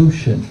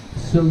solution?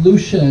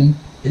 Solution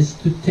is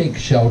to take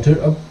shelter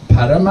of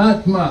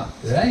Paramatma,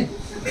 right?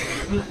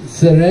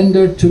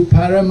 Surrender to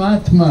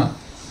Paramatma.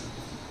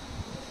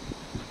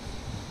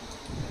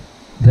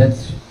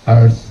 That's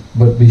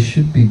what we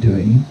should be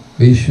doing.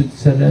 We should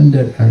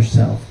surrender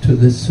ourselves to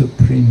the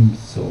Supreme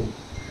Soul.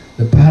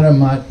 The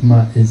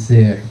Paramatma is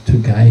there to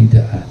guide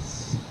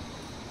us.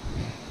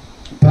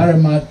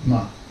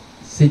 Paramatma,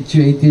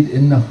 situated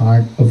in the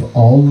heart of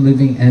all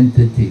living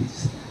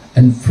entities.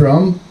 And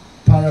from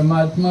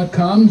Paramatma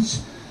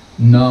comes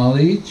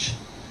knowledge,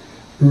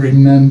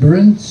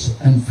 remembrance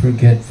and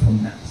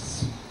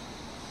forgetfulness.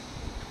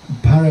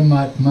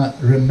 Paramatma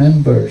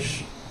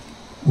remembers.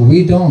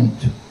 We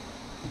don't.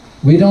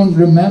 We don't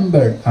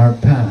remember our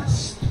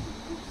past.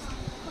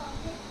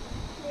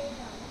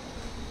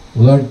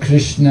 Lord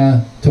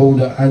Krishna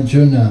told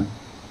Arjuna,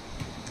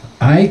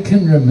 I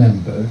can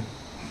remember,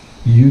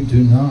 you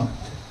do not.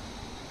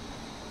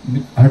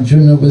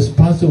 Arjuna was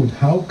puzzled.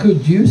 How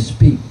could you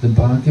speak the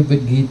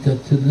Bhagavad Gita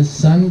to the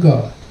sun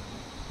god?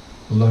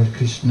 Lord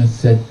Krishna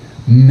said,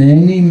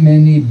 many,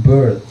 many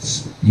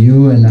births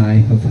you and I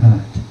have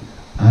had.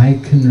 I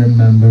can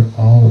remember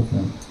all of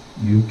them.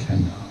 You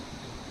cannot.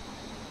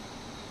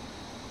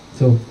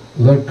 So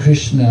Lord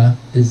Krishna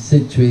is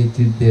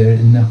situated there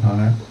in the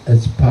heart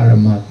as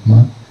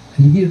Paramatma,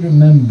 and he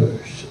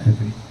remembers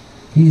everything.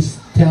 He's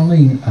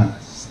telling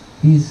us,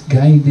 he's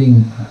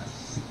guiding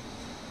us.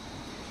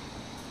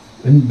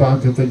 In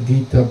Bhagavad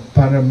Gita,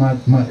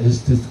 Paramatma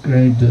is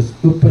described as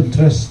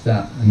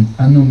Upadrasta and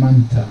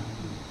Anumanta,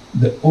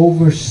 the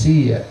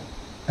overseer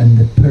and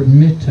the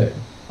permitter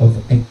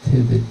of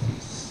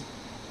activities.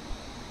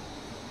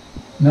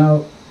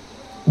 Now,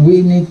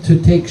 we need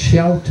to take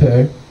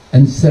shelter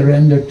and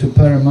surrender to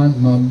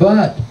Paramatma,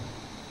 but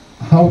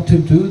how to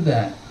do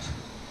that?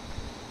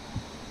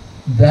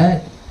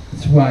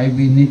 That's why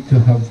we need to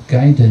have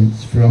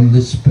guidance from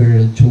the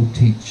spiritual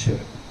teacher.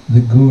 The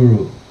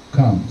Guru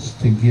comes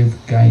to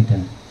give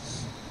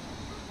guidance.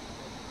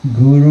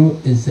 Guru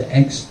is the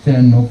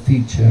external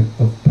feature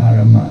of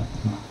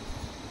Paramatma.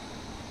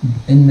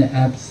 In the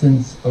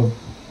absence of,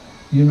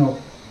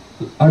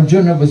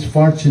 Arjuna was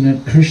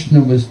fortunate, Krishna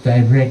was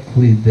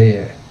directly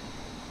there,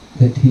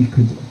 that he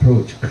could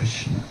approach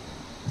Krishna.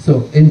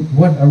 So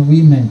what are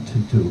we meant to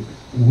do?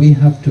 We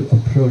have to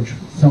approach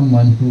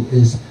someone who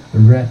is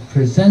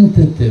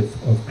representative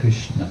of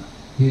Krishna.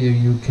 Here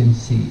you can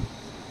see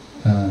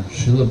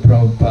Srila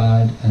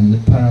Prabhupada and the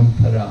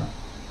Parampara,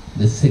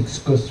 the 6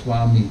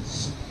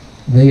 Goswamis.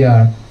 They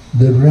are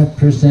the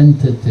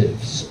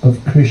representatives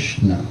of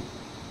Krishna.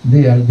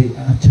 They are the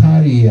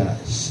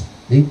acharyas.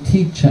 They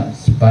teach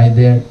us by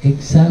their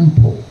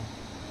example.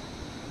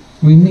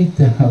 We need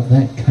to have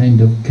that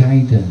kind of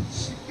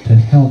guidance to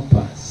help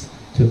us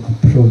to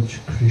approach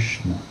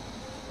Krishna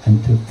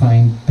and to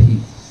find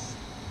peace.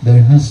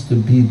 There has to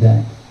be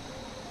that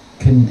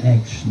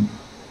connection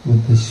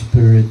with the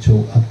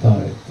spiritual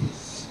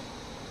authorities.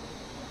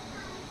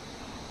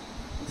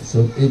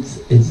 So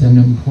it's an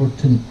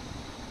important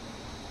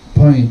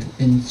point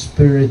in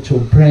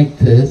spiritual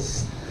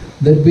practice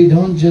that we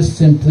don't just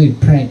simply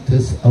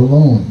practice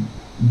alone,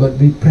 but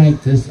we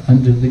practice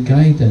under the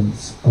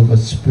guidance of a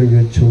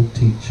spiritual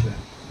teacher.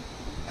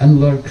 And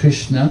Lord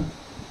Krishna,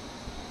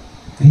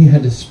 he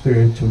had a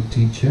spiritual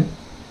teacher.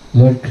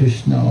 Lord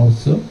Krishna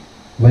also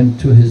went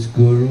to his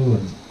guru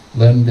and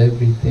learned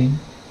everything.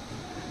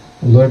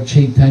 Lord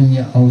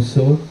Chaitanya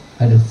also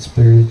had a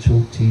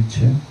spiritual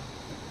teacher.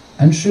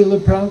 And Srila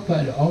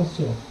Prabhupada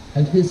also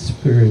had his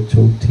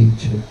spiritual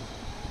teacher.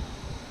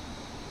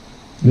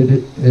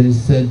 It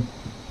is said,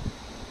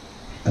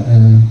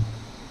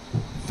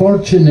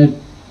 fortunate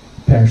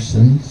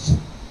persons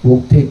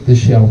will take the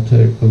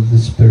shelter of the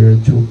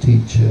spiritual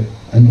teacher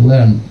and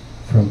learn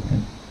from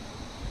him.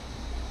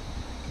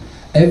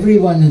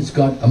 Everyone has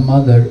got a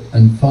mother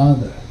and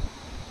father.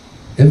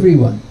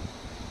 Everyone.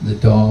 The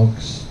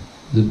dogs,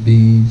 the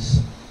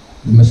bees,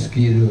 the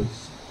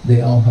mosquitoes,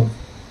 they all have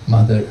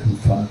mother and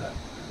father.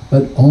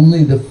 But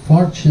only the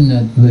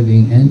fortunate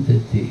living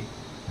entity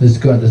has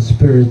got a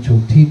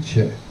spiritual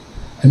teacher.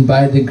 And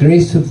by the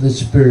grace of the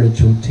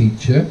spiritual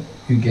teacher,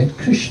 you get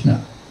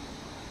Krishna.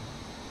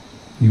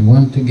 You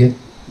want to get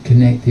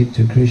connected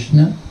to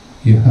Krishna,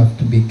 you have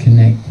to be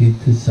connected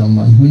to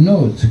someone who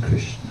knows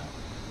Krishna.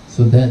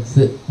 So that's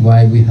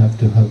why we have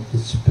to have the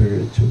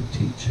spiritual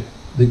teacher,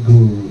 the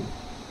Guru,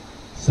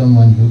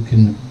 someone who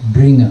can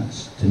bring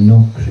us to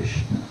know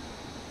Krishna.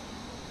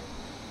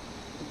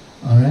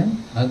 Alright,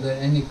 are there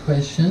any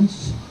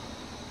questions?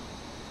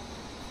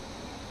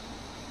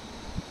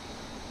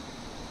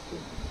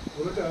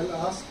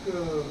 I'll ask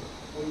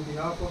on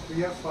behalf of,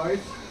 we have 5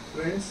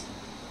 friends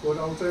who are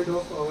outside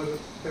of our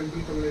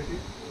temple community,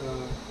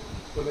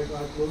 so like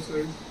our close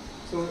friends.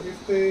 So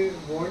if they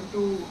want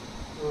to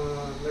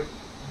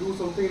do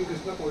something in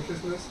Krishna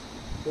consciousness,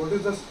 what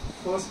is the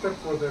first step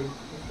for them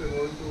if they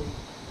want to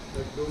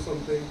do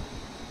something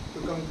to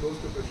come close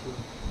to Krishna?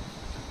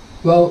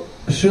 Well,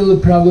 Srila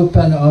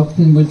Prabhupada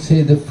often would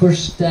say the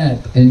first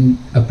step in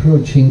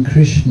approaching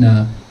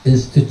Krishna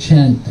is to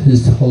chant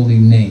his holy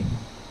name.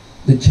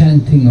 the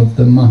chanting of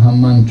the Maha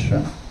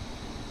Mantra.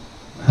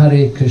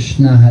 Hare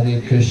Krishna,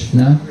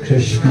 Krishna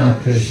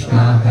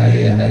Krishna,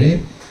 Hare Hare,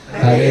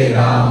 Hare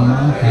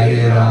Rama,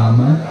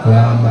 Rama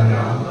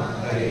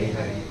Rama, Hare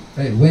Hare.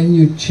 Right, when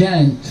you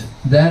chant,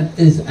 that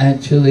is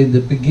actually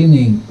the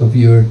beginning of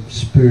your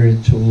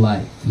spiritual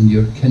life, and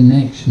your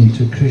connection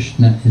to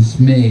Krishna is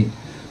made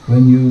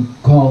when you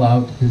call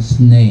out his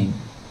name.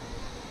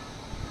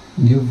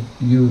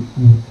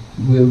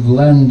 We've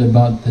learned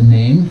about the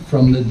name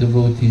from the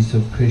devotees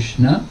of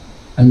Krishna,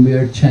 and we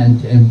are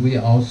and we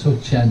also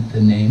chant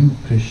the name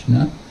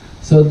Krishna.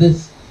 So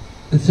this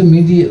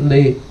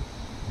immediately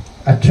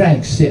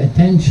attracts the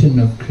attention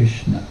of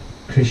Krishna.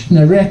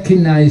 Krishna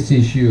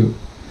recognizes you,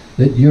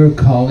 that you're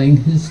calling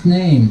his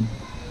name.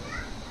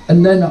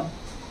 And then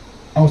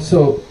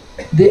also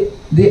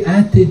the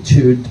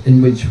attitude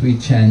in which we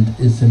chant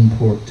is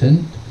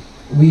important.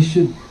 We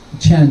should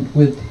chant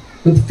with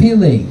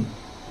feeling.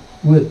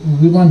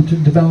 We want to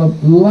develop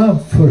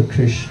love for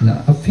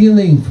Krishna, a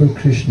feeling for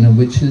Krishna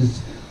which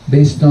is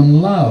based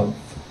on love.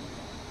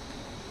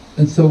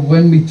 And so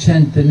when we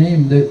chant the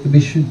name,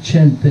 we should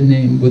chant the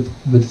name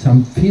with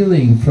some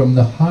feeling from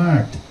the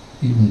heart,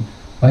 even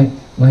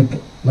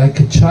like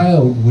a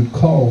child would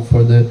call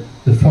for the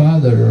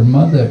father or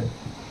mother.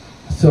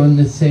 So in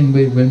the same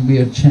way, when we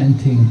are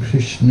chanting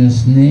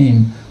Krishna's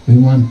name, we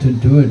want to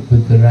do it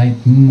with the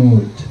right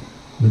mood,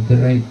 with the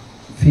right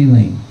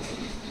feeling.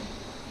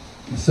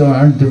 So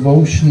our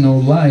devotional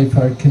life,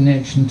 our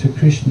connection to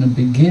Krishna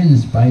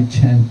begins by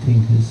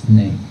chanting his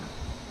name.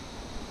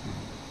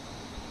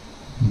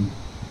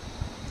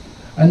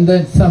 And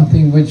that's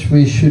something which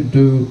we should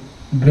do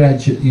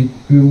gradually.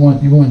 You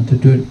want to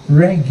do it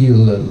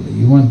regularly.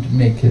 You want to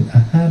make it a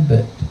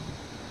habit.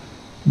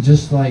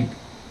 Just like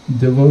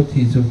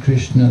devotees of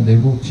Krishna, they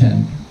will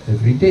chant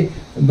every day.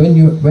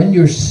 When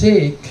you're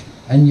sick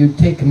and you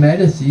take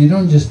medicine, you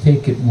don't just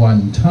take it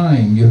one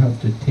time. You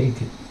have to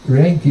take it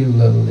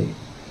regularly.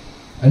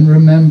 And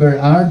remember,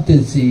 our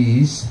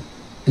disease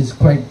is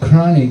quite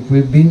chronic.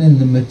 We've been in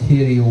the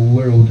material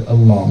world a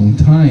long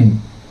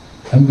time,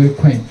 and we're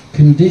quite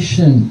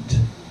conditioned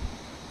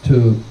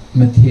to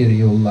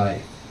material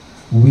life.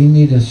 We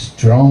need a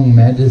strong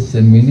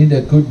medicine. We need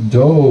a good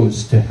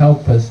dose to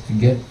help us to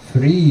get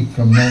free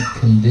from that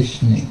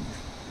conditioning.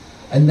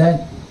 And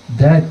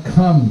that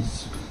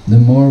comes the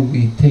more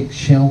we take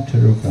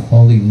shelter of the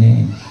holy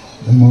name,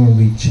 the more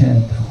we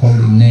chant the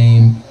holy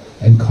name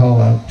and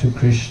call out to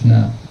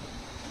Krishna.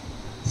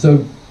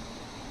 So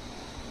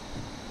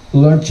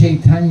Lord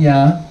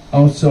Chaitanya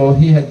also,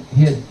 he had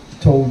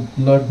told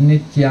Lord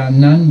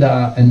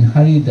Nityananda and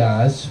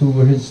Haridas, who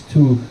were his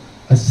two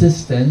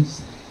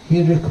assistants,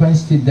 he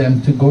requested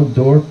them to go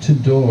door to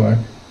door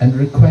and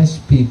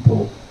request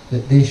people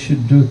that they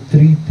should do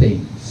three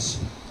things.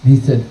 He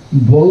said,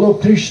 Bolo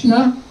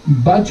Krishna,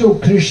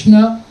 Bhajo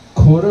Krishna,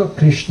 Koro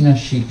Krishna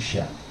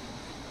Shiksha.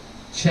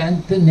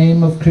 Chant the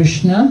name of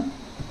Krishna,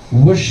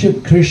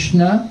 worship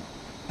Krishna,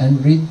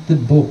 and read the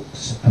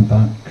books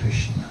about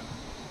Krishna.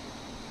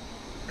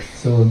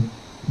 So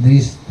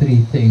these three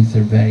things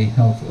are very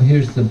helpful.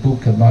 Here's the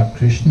book about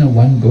Krishna,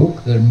 one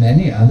book. There are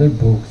many other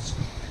books.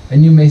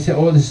 And you may say,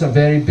 oh, this is a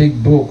very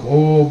big book.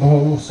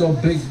 Oh, so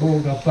big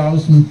book,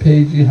 1,000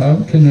 pages.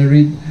 How can I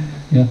read?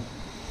 Yeah.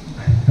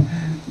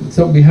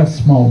 So we have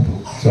small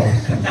books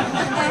also.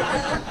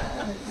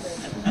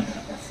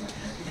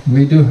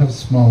 We do have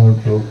smaller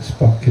books,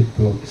 pocket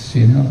books,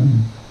 you know,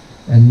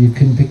 and you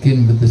can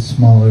begin with the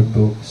smaller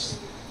books.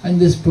 And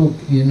this book,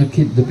 you know,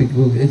 the big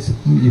book,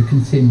 you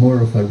can say more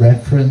of a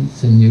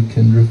reference, and you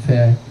can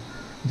refer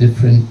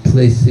different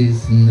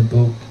places in the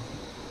book.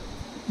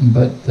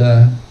 But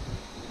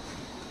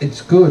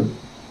it's good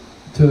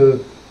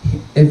to,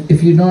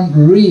 if you don't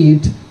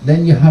read,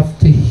 then you have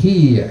to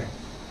hear.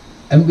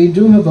 And we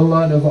do have a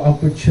lot of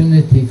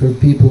opportunity for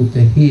people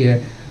to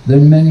hear. There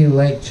are many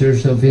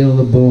lectures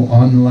available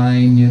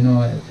online, you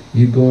know.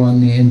 You go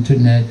on the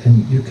internet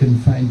and you can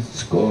find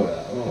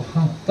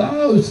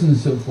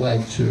thousands of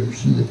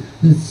lectures.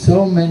 There's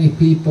so many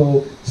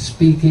people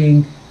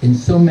speaking in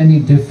so many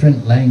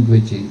different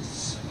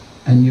languages,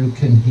 and you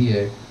can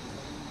hear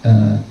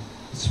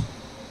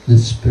the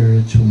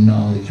spiritual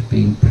knowledge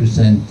being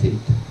presented.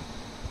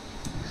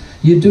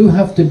 You do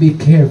have to be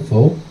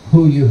careful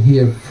who you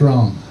hear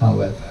from,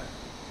 however.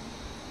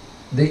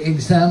 The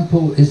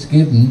example is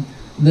given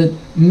that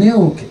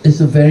milk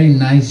is a very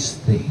nice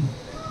thing,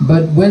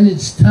 but when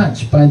it's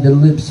touched by the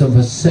lips of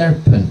a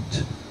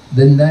serpent,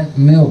 then that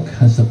milk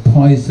has a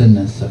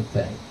poisonous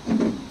effect.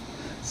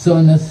 So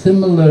in a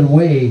similar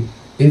way,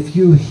 if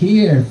you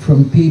hear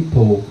from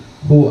people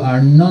who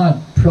are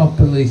not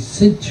properly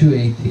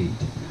situated,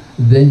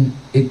 then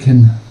it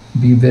can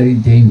be very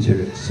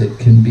dangerous. It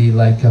can be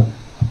like a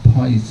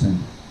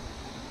poison.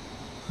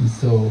 And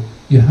so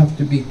you have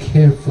to be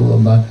careful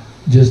about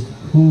just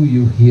who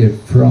you hear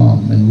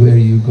from and where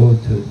you go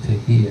to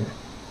hear.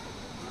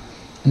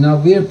 Now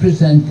we are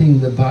presenting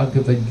the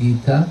Bhagavad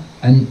Gita,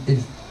 and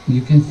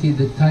you can see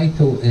the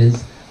title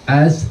is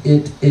As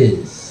It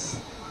Is.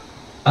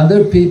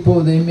 other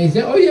people, they may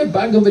say, oh yeah,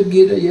 Bhagavad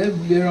Gita, yeah,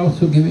 we're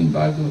also giving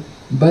Bhagavad.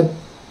 But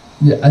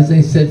as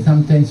I said,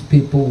 sometimes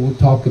people will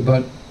talk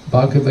about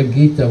Bhagavad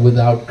Gita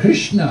without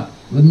Krishna,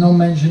 with no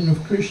mention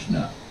of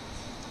Krishna.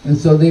 And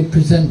so they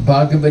present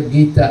Bhagavad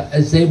Gita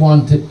as they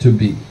want it to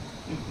be,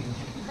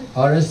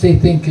 or as they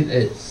think it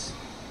is.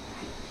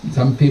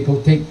 Some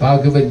people take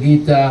Bhagavad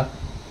Gita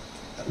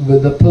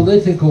with a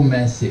political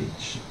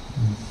message.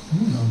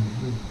 You know,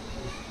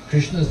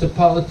 Krishna's the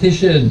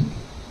politician,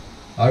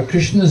 or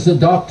Krishna's the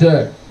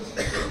doctor.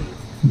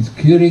 He's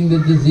curing the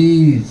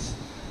disease.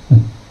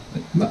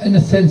 In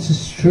a sense,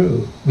 it's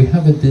true. We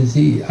have a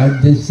disease.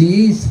 Our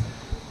disease,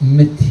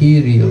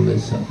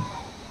 materialism.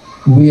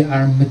 We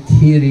are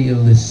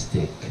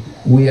materialistic.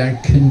 We are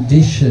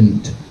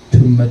conditioned to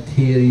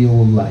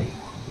material life.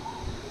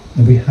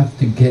 And we have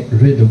to get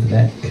rid of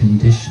that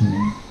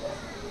conditioning.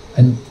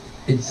 And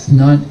it's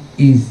not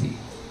easy.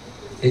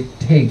 It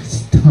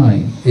takes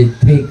time. It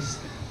takes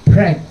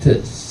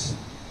practice.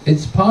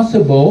 It's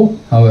possible,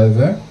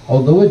 however,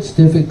 although it's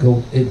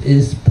difficult, it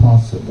is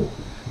possible.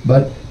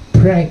 But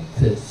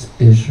practice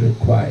is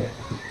required.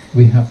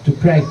 We have to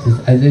practice.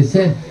 As I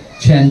said,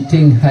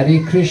 chanting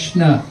Hare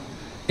Krishna.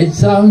 It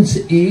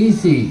sounds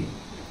easy.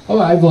 Oh,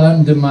 I've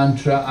learned the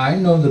mantra, I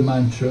know the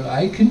mantra,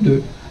 I can do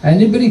it.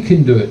 Anybody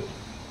can do it.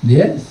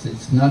 Yes,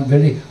 it's not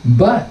very...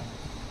 But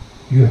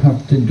you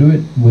have to do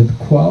it with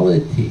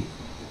quality.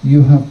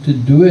 You have to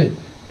do it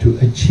to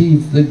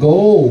achieve the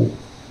goal.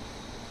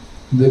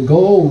 The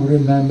goal,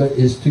 remember,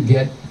 is to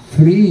get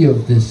free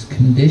of this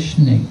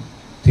conditioning,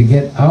 to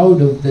get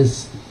out of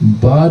this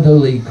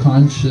bodily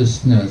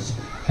consciousness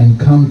and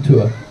come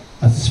to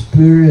a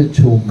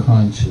spiritual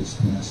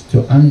consciousness,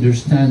 to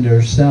understand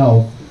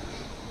ourselves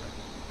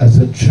as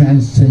a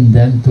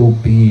transcendental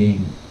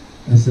being,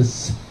 as a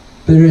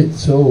spirit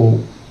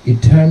soul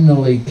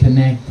eternally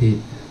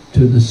connected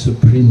to the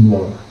Supreme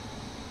Lord.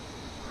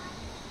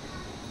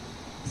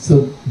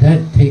 So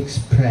that takes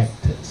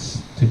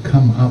practice to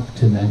come up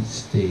to that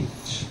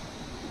stage.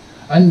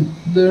 And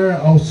there are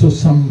also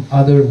some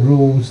other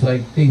rules,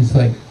 like things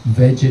like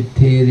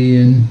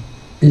vegetarian.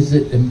 Is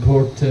it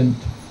important?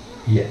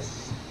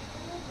 Yes.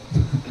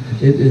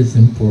 It is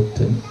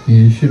important.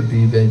 You should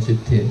be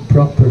vegetarian.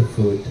 Proper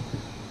food.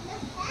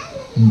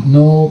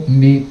 No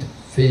meat,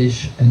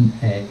 fish and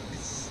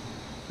eggs.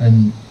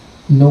 And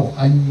no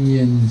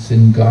onions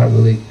and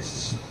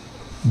garlics.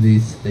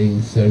 These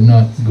things are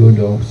not good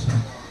also.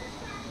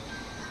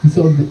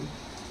 So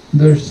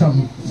there's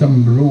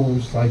some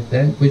rules like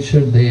that which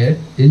are there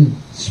in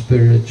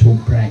spiritual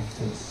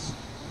practice.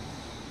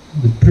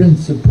 The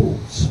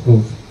principles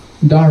of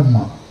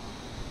Dharma.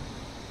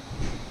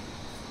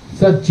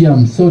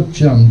 Satyam,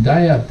 Socham,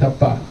 Daya,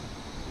 Tapa.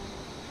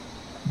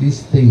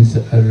 These things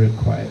are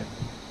required.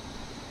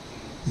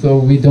 So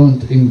we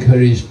don't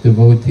encourage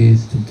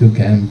devotees to do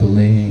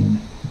gambling,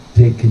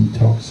 take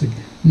intoxicants.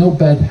 No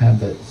bad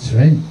habits,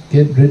 right?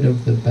 Get rid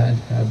of the bad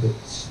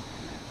habits.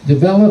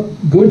 Develop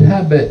good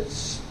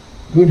habits.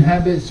 Good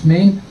habits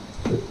mean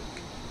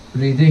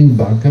reading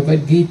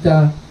Bhagavad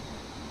Gita,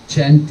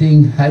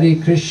 chanting Hare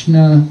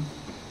Krishna.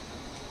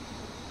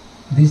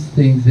 These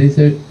things,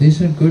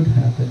 these are good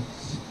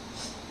habits.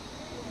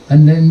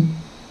 And then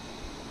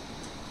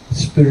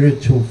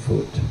spiritual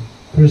food,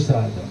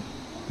 prasadam,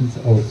 is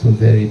also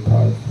very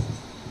powerful.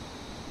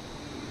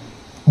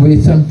 We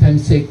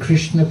sometimes say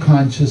Krishna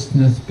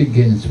consciousness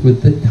begins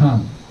with the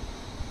tongue.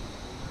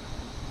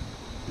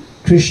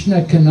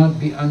 Krishna cannot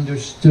be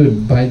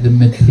understood by the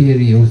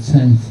material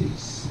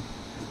senses,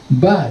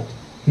 but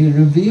he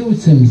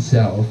reveals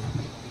himself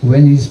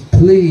when he's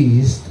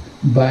pleased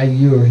by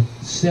your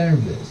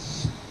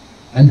service.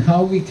 And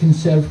how we can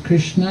serve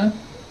Krishna?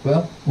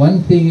 Well,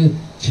 one thing is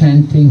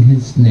chanting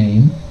his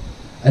name,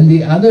 and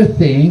the other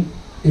thing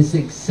is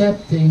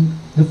accepting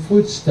the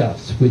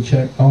foodstuffs which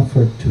are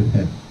offered to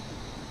him.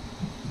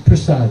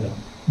 Prasadam,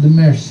 the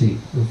mercy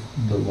of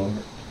the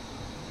Lord.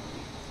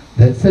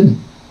 That's a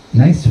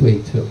nice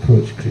way to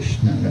approach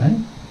Krishna, right?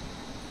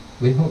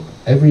 We hope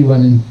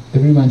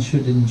everyone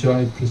should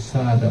enjoy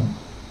prasadam.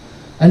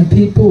 And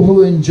people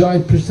who enjoy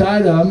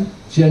prasadam,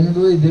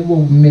 generally they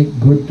will make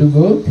good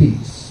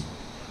devotees.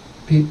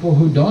 People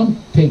who don't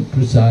take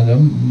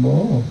prasadam,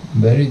 oh,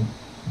 very,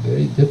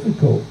 very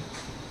difficult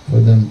for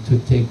them to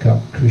take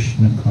up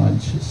Krishna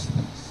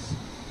consciousness.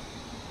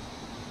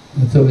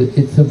 And so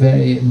it's a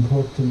very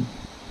important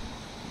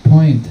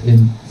point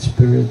in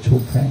spiritual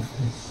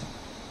practice.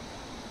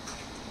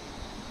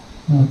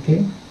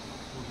 Okay?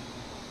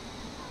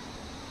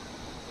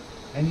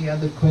 Any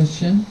other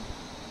question?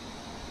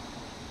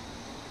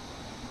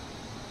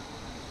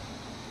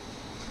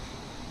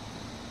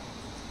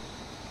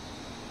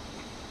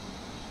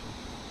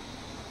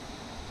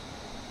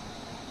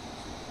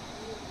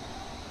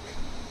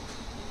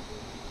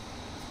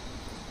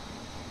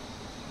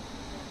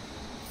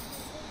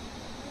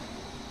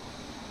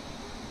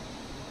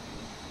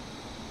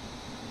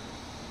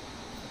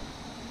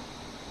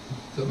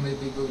 So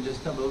maybe we'll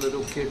just have a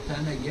little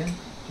kirtan again,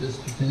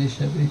 just to finish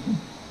everything.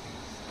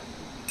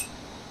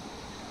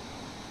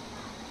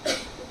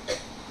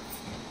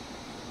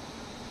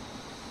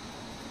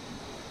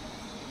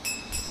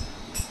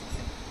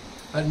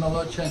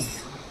 Padmalochan,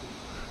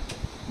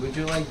 would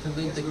you like to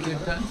lead the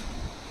kirtan?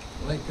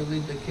 Like to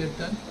lead the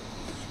kirtan?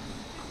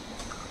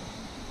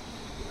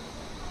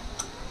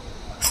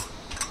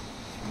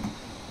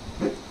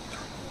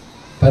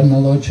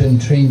 Padmalochan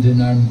trained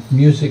in our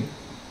music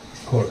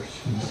course.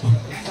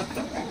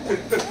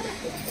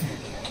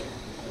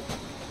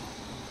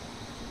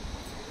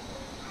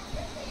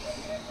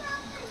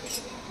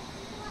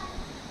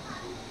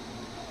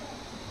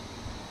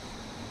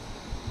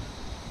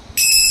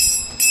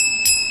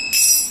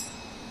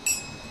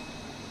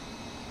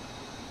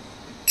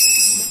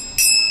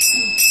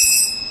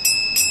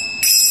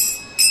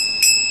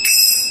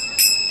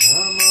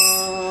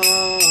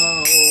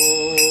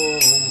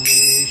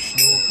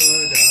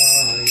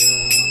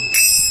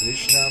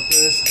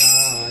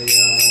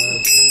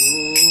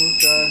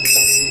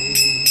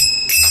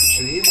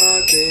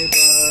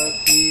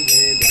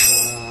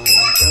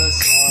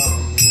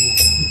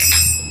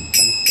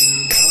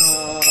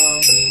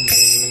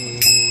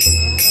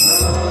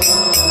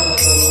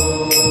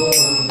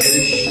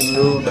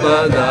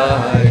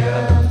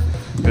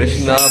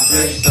 Krishna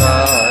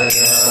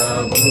Prasthaya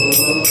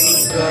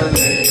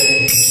Bhutale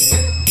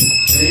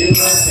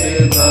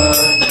Srimate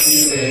Bhakti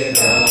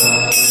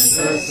Vedanta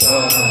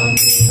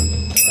Swami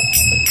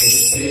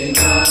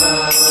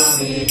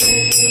Krishnamine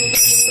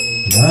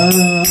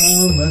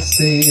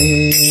Namaste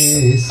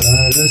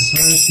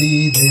Saraswati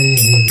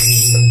Devi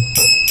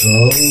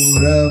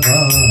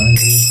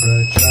Gauravani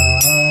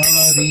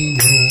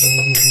Pracharine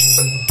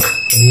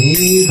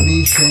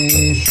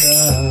Nirvishesha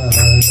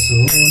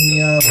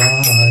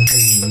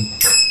Sunyavadi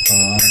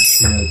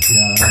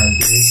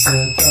Pasyatyadi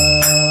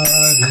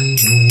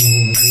Satarine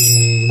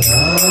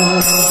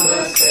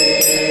Namaste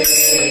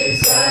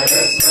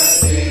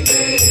Saraswati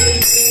Devi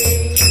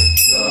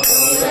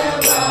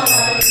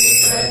Gauravani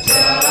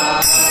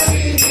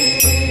Pracharine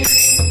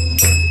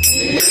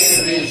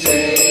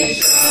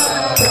Nirvishesha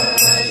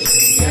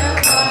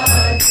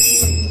Sunyavadi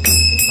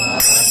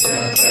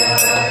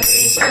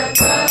Pasyatyadi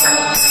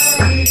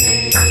Satarine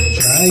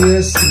Jaya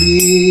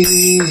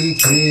Sri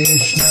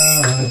Krishna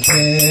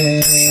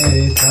Chaitanya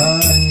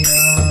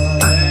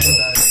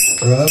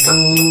Prabhu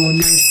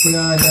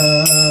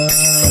Nityananda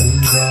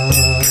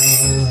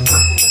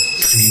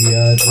Sri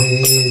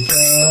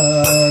Advaita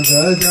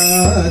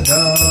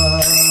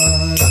Gadadhar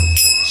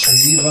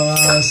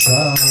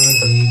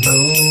Srivasadi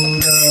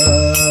Gaura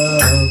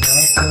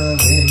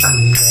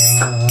Bhaktavinda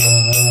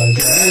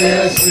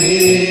Jaya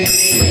Sri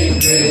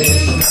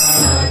Krishna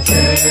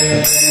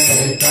Chaitanya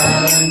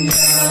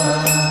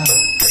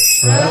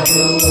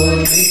Prabhu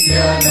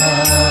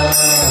Nityananda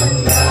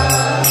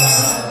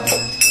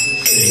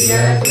Sri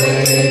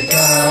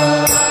Advaita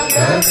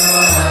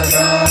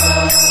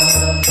Gadadhar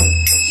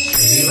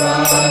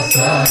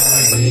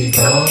Srivasadi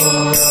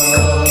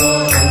Gaura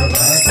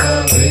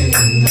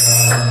Bhaktavinda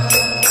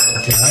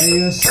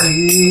Jaya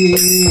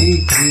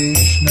Sri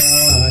Krishna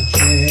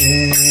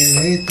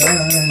Chaitanya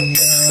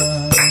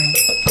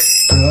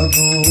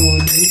Prabhu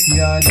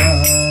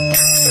Nityananda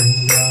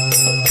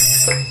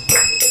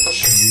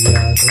Shri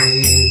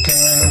Advaita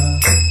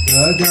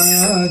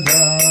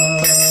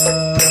Gadadhar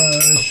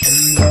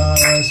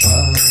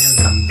Srivasadi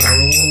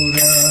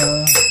Gaura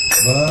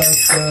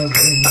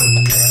Bhaktavinda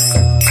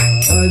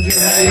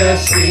Jaya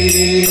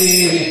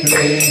Sri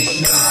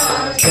Krishna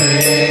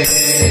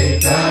Chaitanya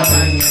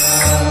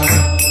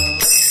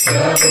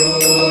Prabhu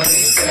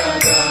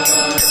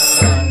Nityananda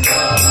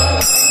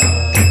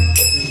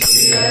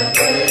Shri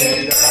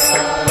Advaita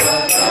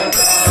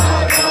Gadadhar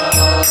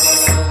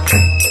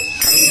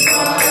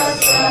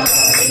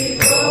Srivasadi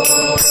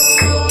Gaura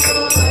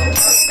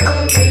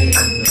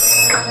Bhaktavinda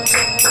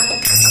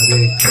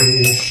Hare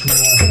Krishna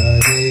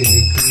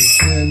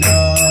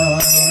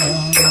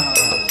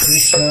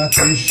Krishna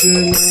Krishna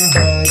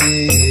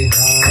Hare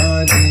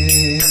Hare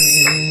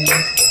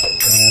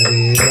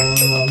Hare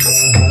Rama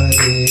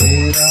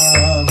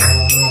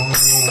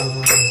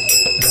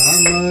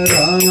Rama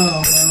Rama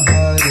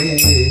Hare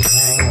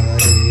Hare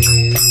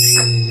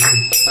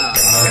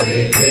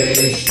Hare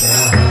Krishna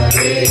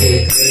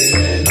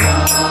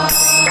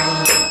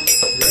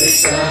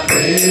Krishna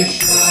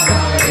Krishna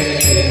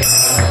Hare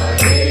Hare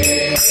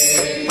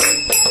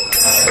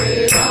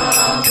Hare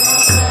Rama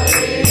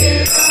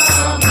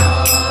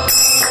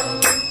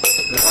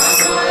Rama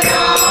Rama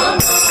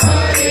Rama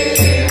Hare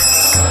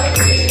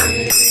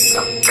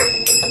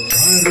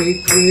Hare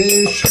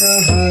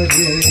Hare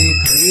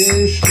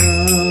Krishna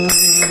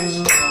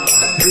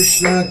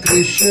Krishna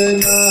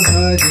Krishna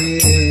Hare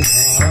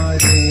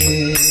Hare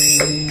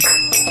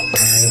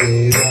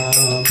Hare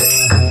Rama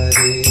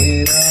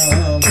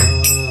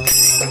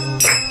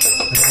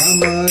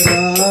Rama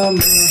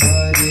Rama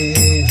Hare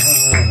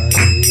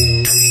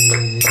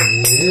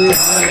Hare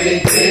Hare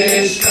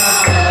Krishna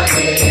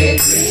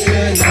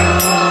Krishna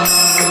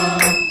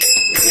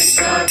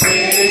Krishna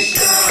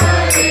Krishna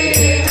Hare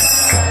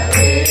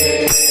Hare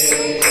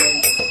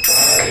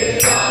Hare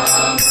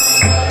Rama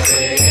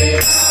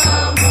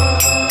Rama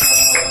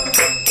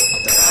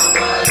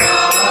Rama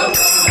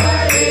Rama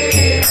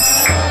Hare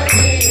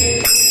Hare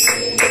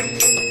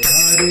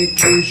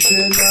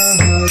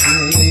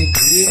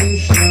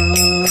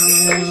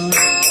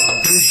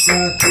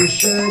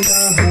Krishna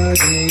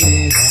Hare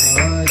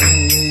Hare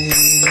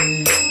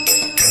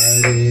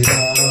Hare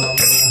Rama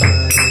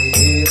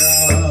Hare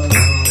Rama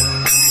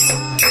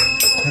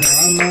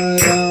Rama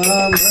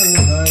Rama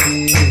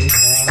Hare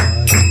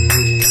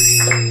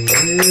Hare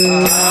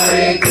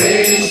Hare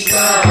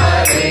Krishna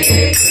Hare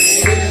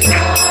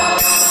Krishna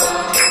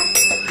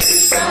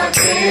Krishna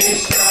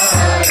Krishna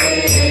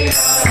Hare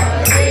Hare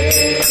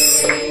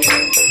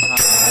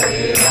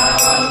Hare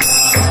Rama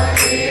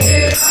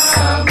Hare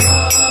Rama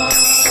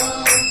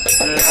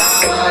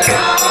Rama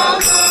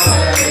Rama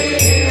Hare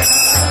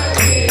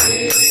Hare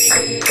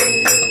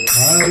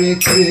Hare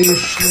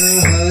Krishna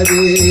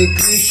Hare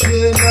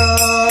Krishna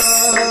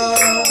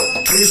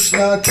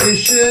Krishna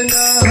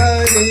Krishna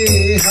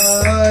Hare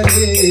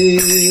Hare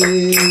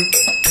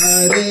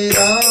Hare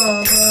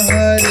Rama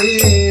Hare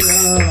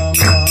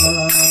Rama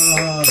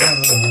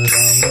Rama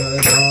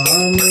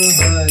Rama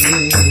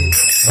Hare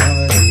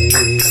Hare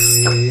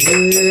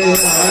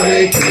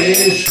Hare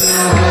Krishna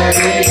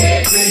Hare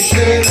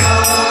Krishna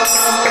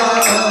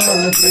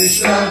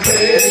Krishna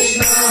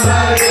Krishna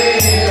Hare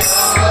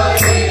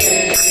Hare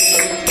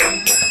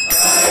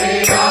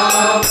Hare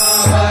Rama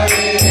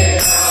Hare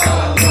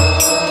Rama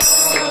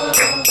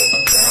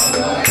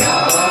Rama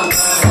Rama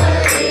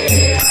Hare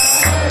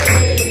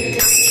Hare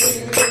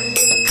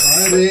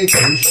Hare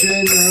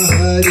Krishna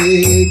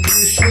Hare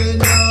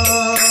Krishna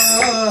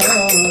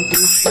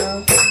Krishna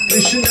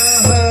Krishna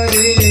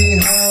Hare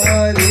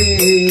Hare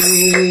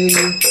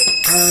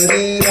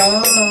Hare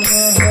Rama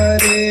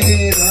Hare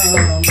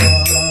Rama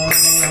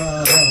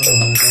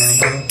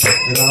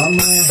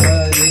Rama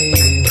Hare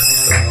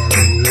Hare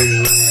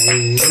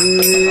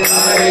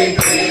Hare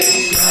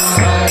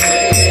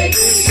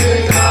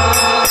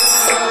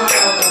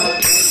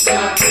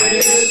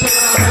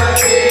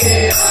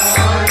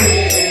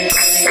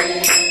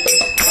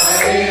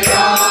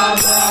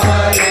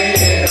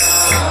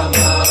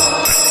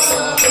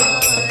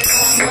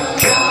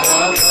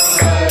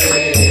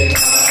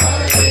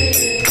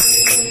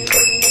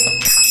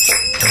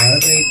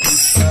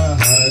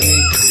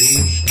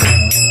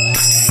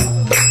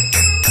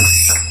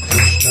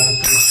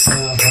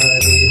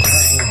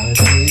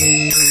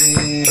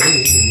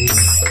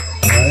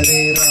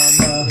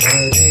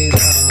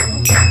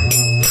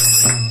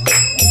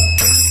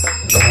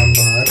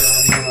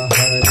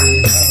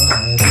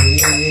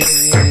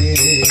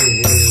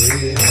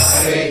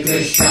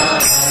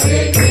Krishna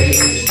Hare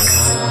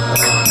Krishna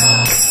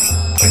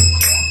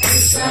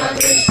Krishna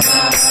Krishna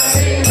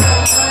Hare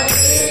Hare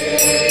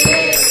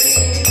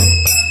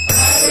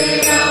Hare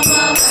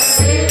Rama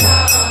Hare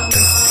Rama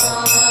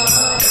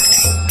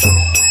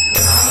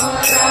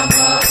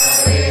Rama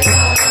Hare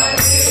Hare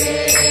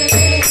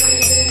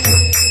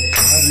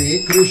Hare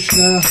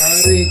Krishna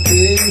Hare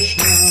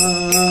Krishna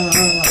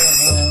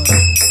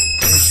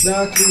Krishna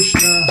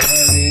Krishna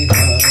Hare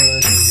Hare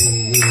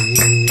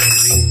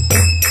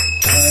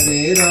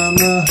Hare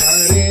Rama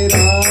Hare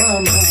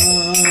Rama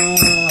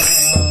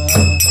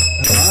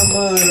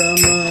Rama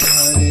Rama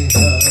Hare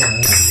Hare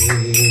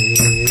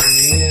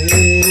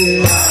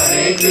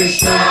Hare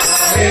Krishna Hare Krishna Krishna Krishna Hare Hare Hare Rama Hare Rama Rama Rama Hare Hare Hare Krishna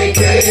Hare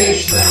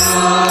Krishna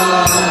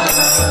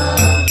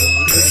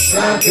Krishna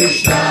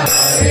Krishna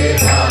Hare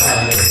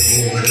Hare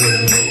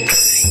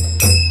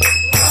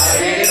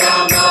Hare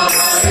Rama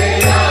Hare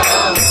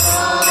Rama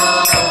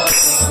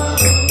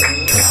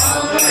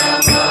Rama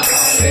Rama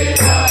Hare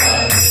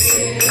Hare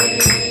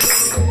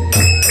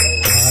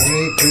Hare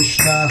Krishna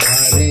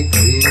Hare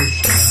Krishna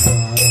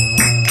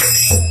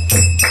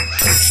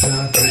Krishna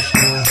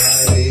Krishna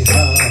Hare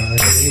Hare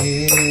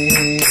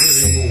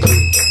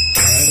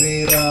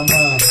Hare Rama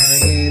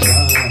Hare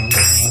Rama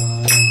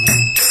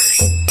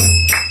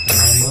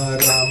Rama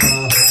Rama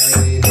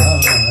Hare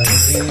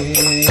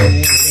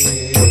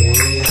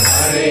Hare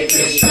Hare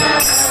Krishna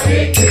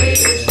Hare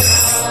Krishna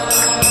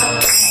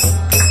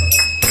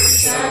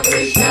Krishna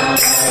Krishna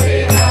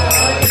Hare Hare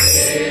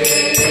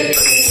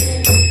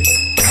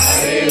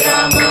Hare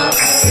Rama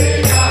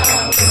Hare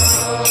Rama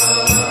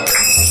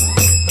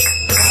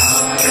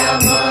Rama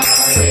Rama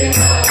Hare Hare Hare Krishna Hare Krishna Krishna Krishna Hare Hare Hare Rama Hare Rama Rama Rama Hare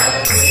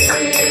Hare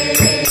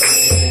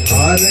Hare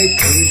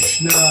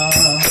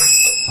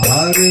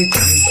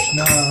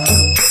Krishna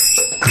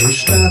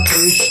Krishna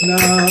Krishna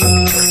Hare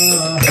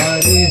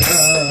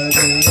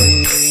Hare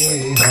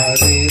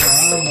Hare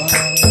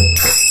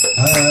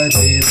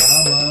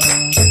Rama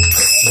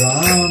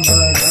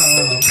Rama Rama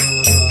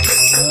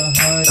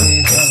Hare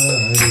Hare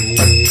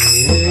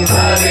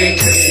Hare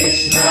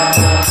Krishna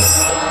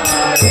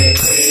Hare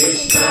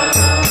Krishna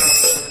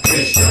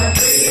Krishna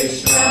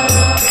Krishna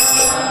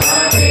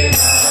Hare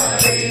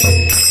Hare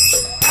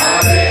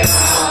Hare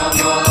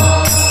Rama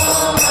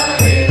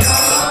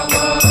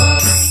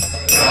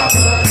Rama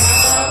Rama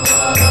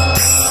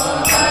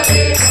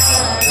Hare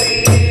Hare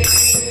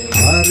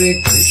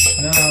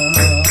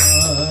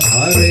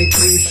Hare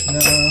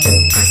Krishna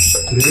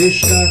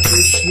Krishna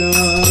Krishna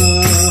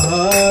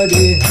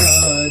Hare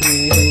Hare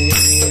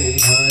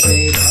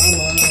Hare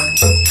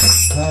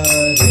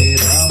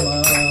Rama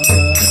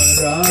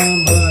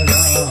Rama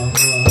Rama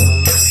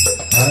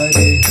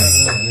Hare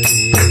Hare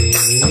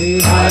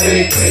Hare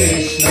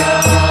Krishna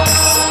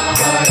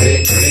Hare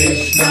Krishna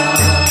Krishna,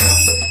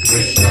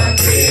 Krishna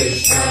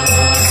Krishna,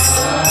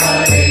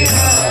 Hare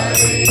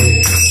Hare,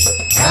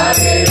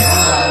 Hare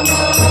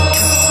Rama,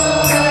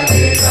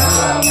 Hare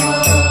Rama,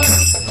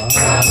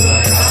 Rama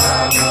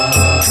Rama,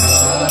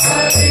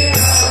 Hare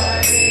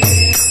Hare.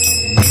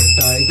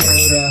 Nitai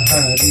Gaura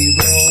Hari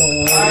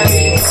Bol,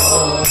 Hari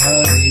Bol,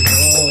 Hari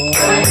Bol,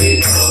 Hari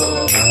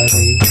Bol,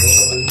 Hari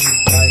Bol,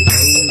 Nitai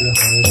Gaura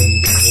Hari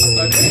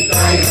Bol,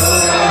 Nitai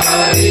Gaura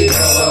Hari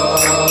Bol,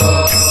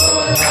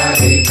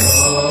 Hari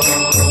Bol,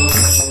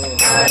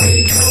 Hari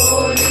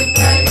Bol,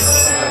 Nitai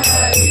Gaura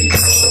Hari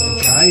Bol.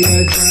 Jaya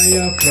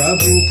Jaya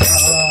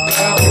Prabhupada,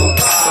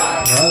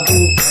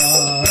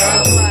 Prabhupada,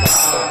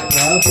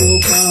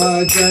 Prabhupada,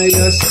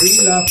 Jaya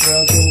Srila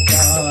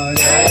Prabhupada,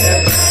 Jaya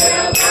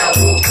Jaya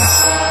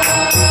Prabhupada,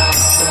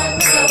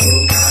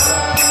 Prabhupada,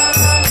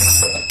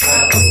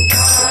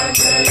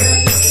 Jaya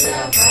Jaya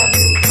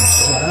Prabhupada.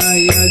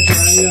 Jaya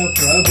Jaya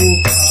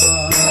Prabhupada,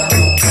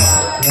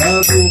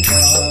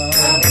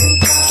 Prabhupada,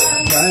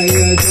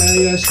 Jaya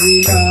Jaya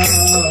Srila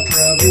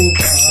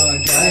Prabhupada,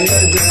 Jaya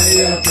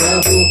Jaya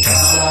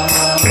Prabhupada,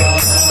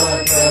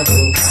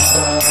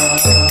 Prabhupada,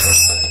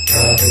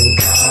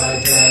 Prabhupada,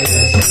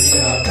 Jaya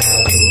Srila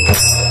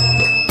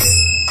Prabhupada.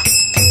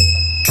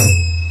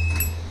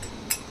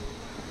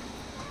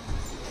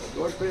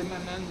 Lord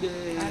Premanande.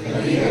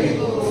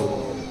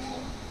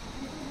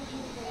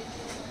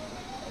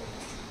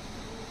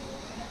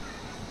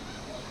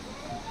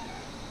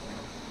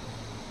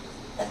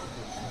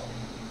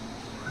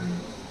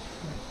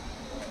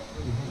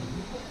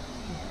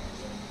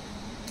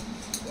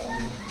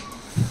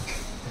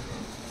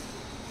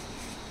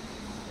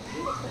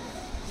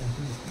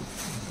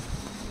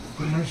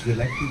 They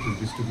like you to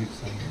distribute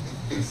some.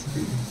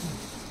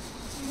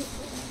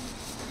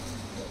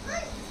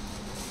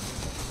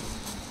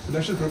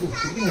 National Prabhu,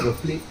 could we have a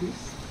plate,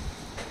 please?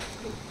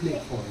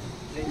 Plate for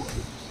you.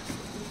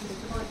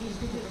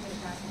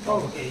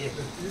 Oh, okay, yes.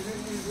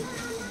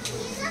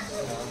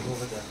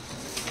 Over there.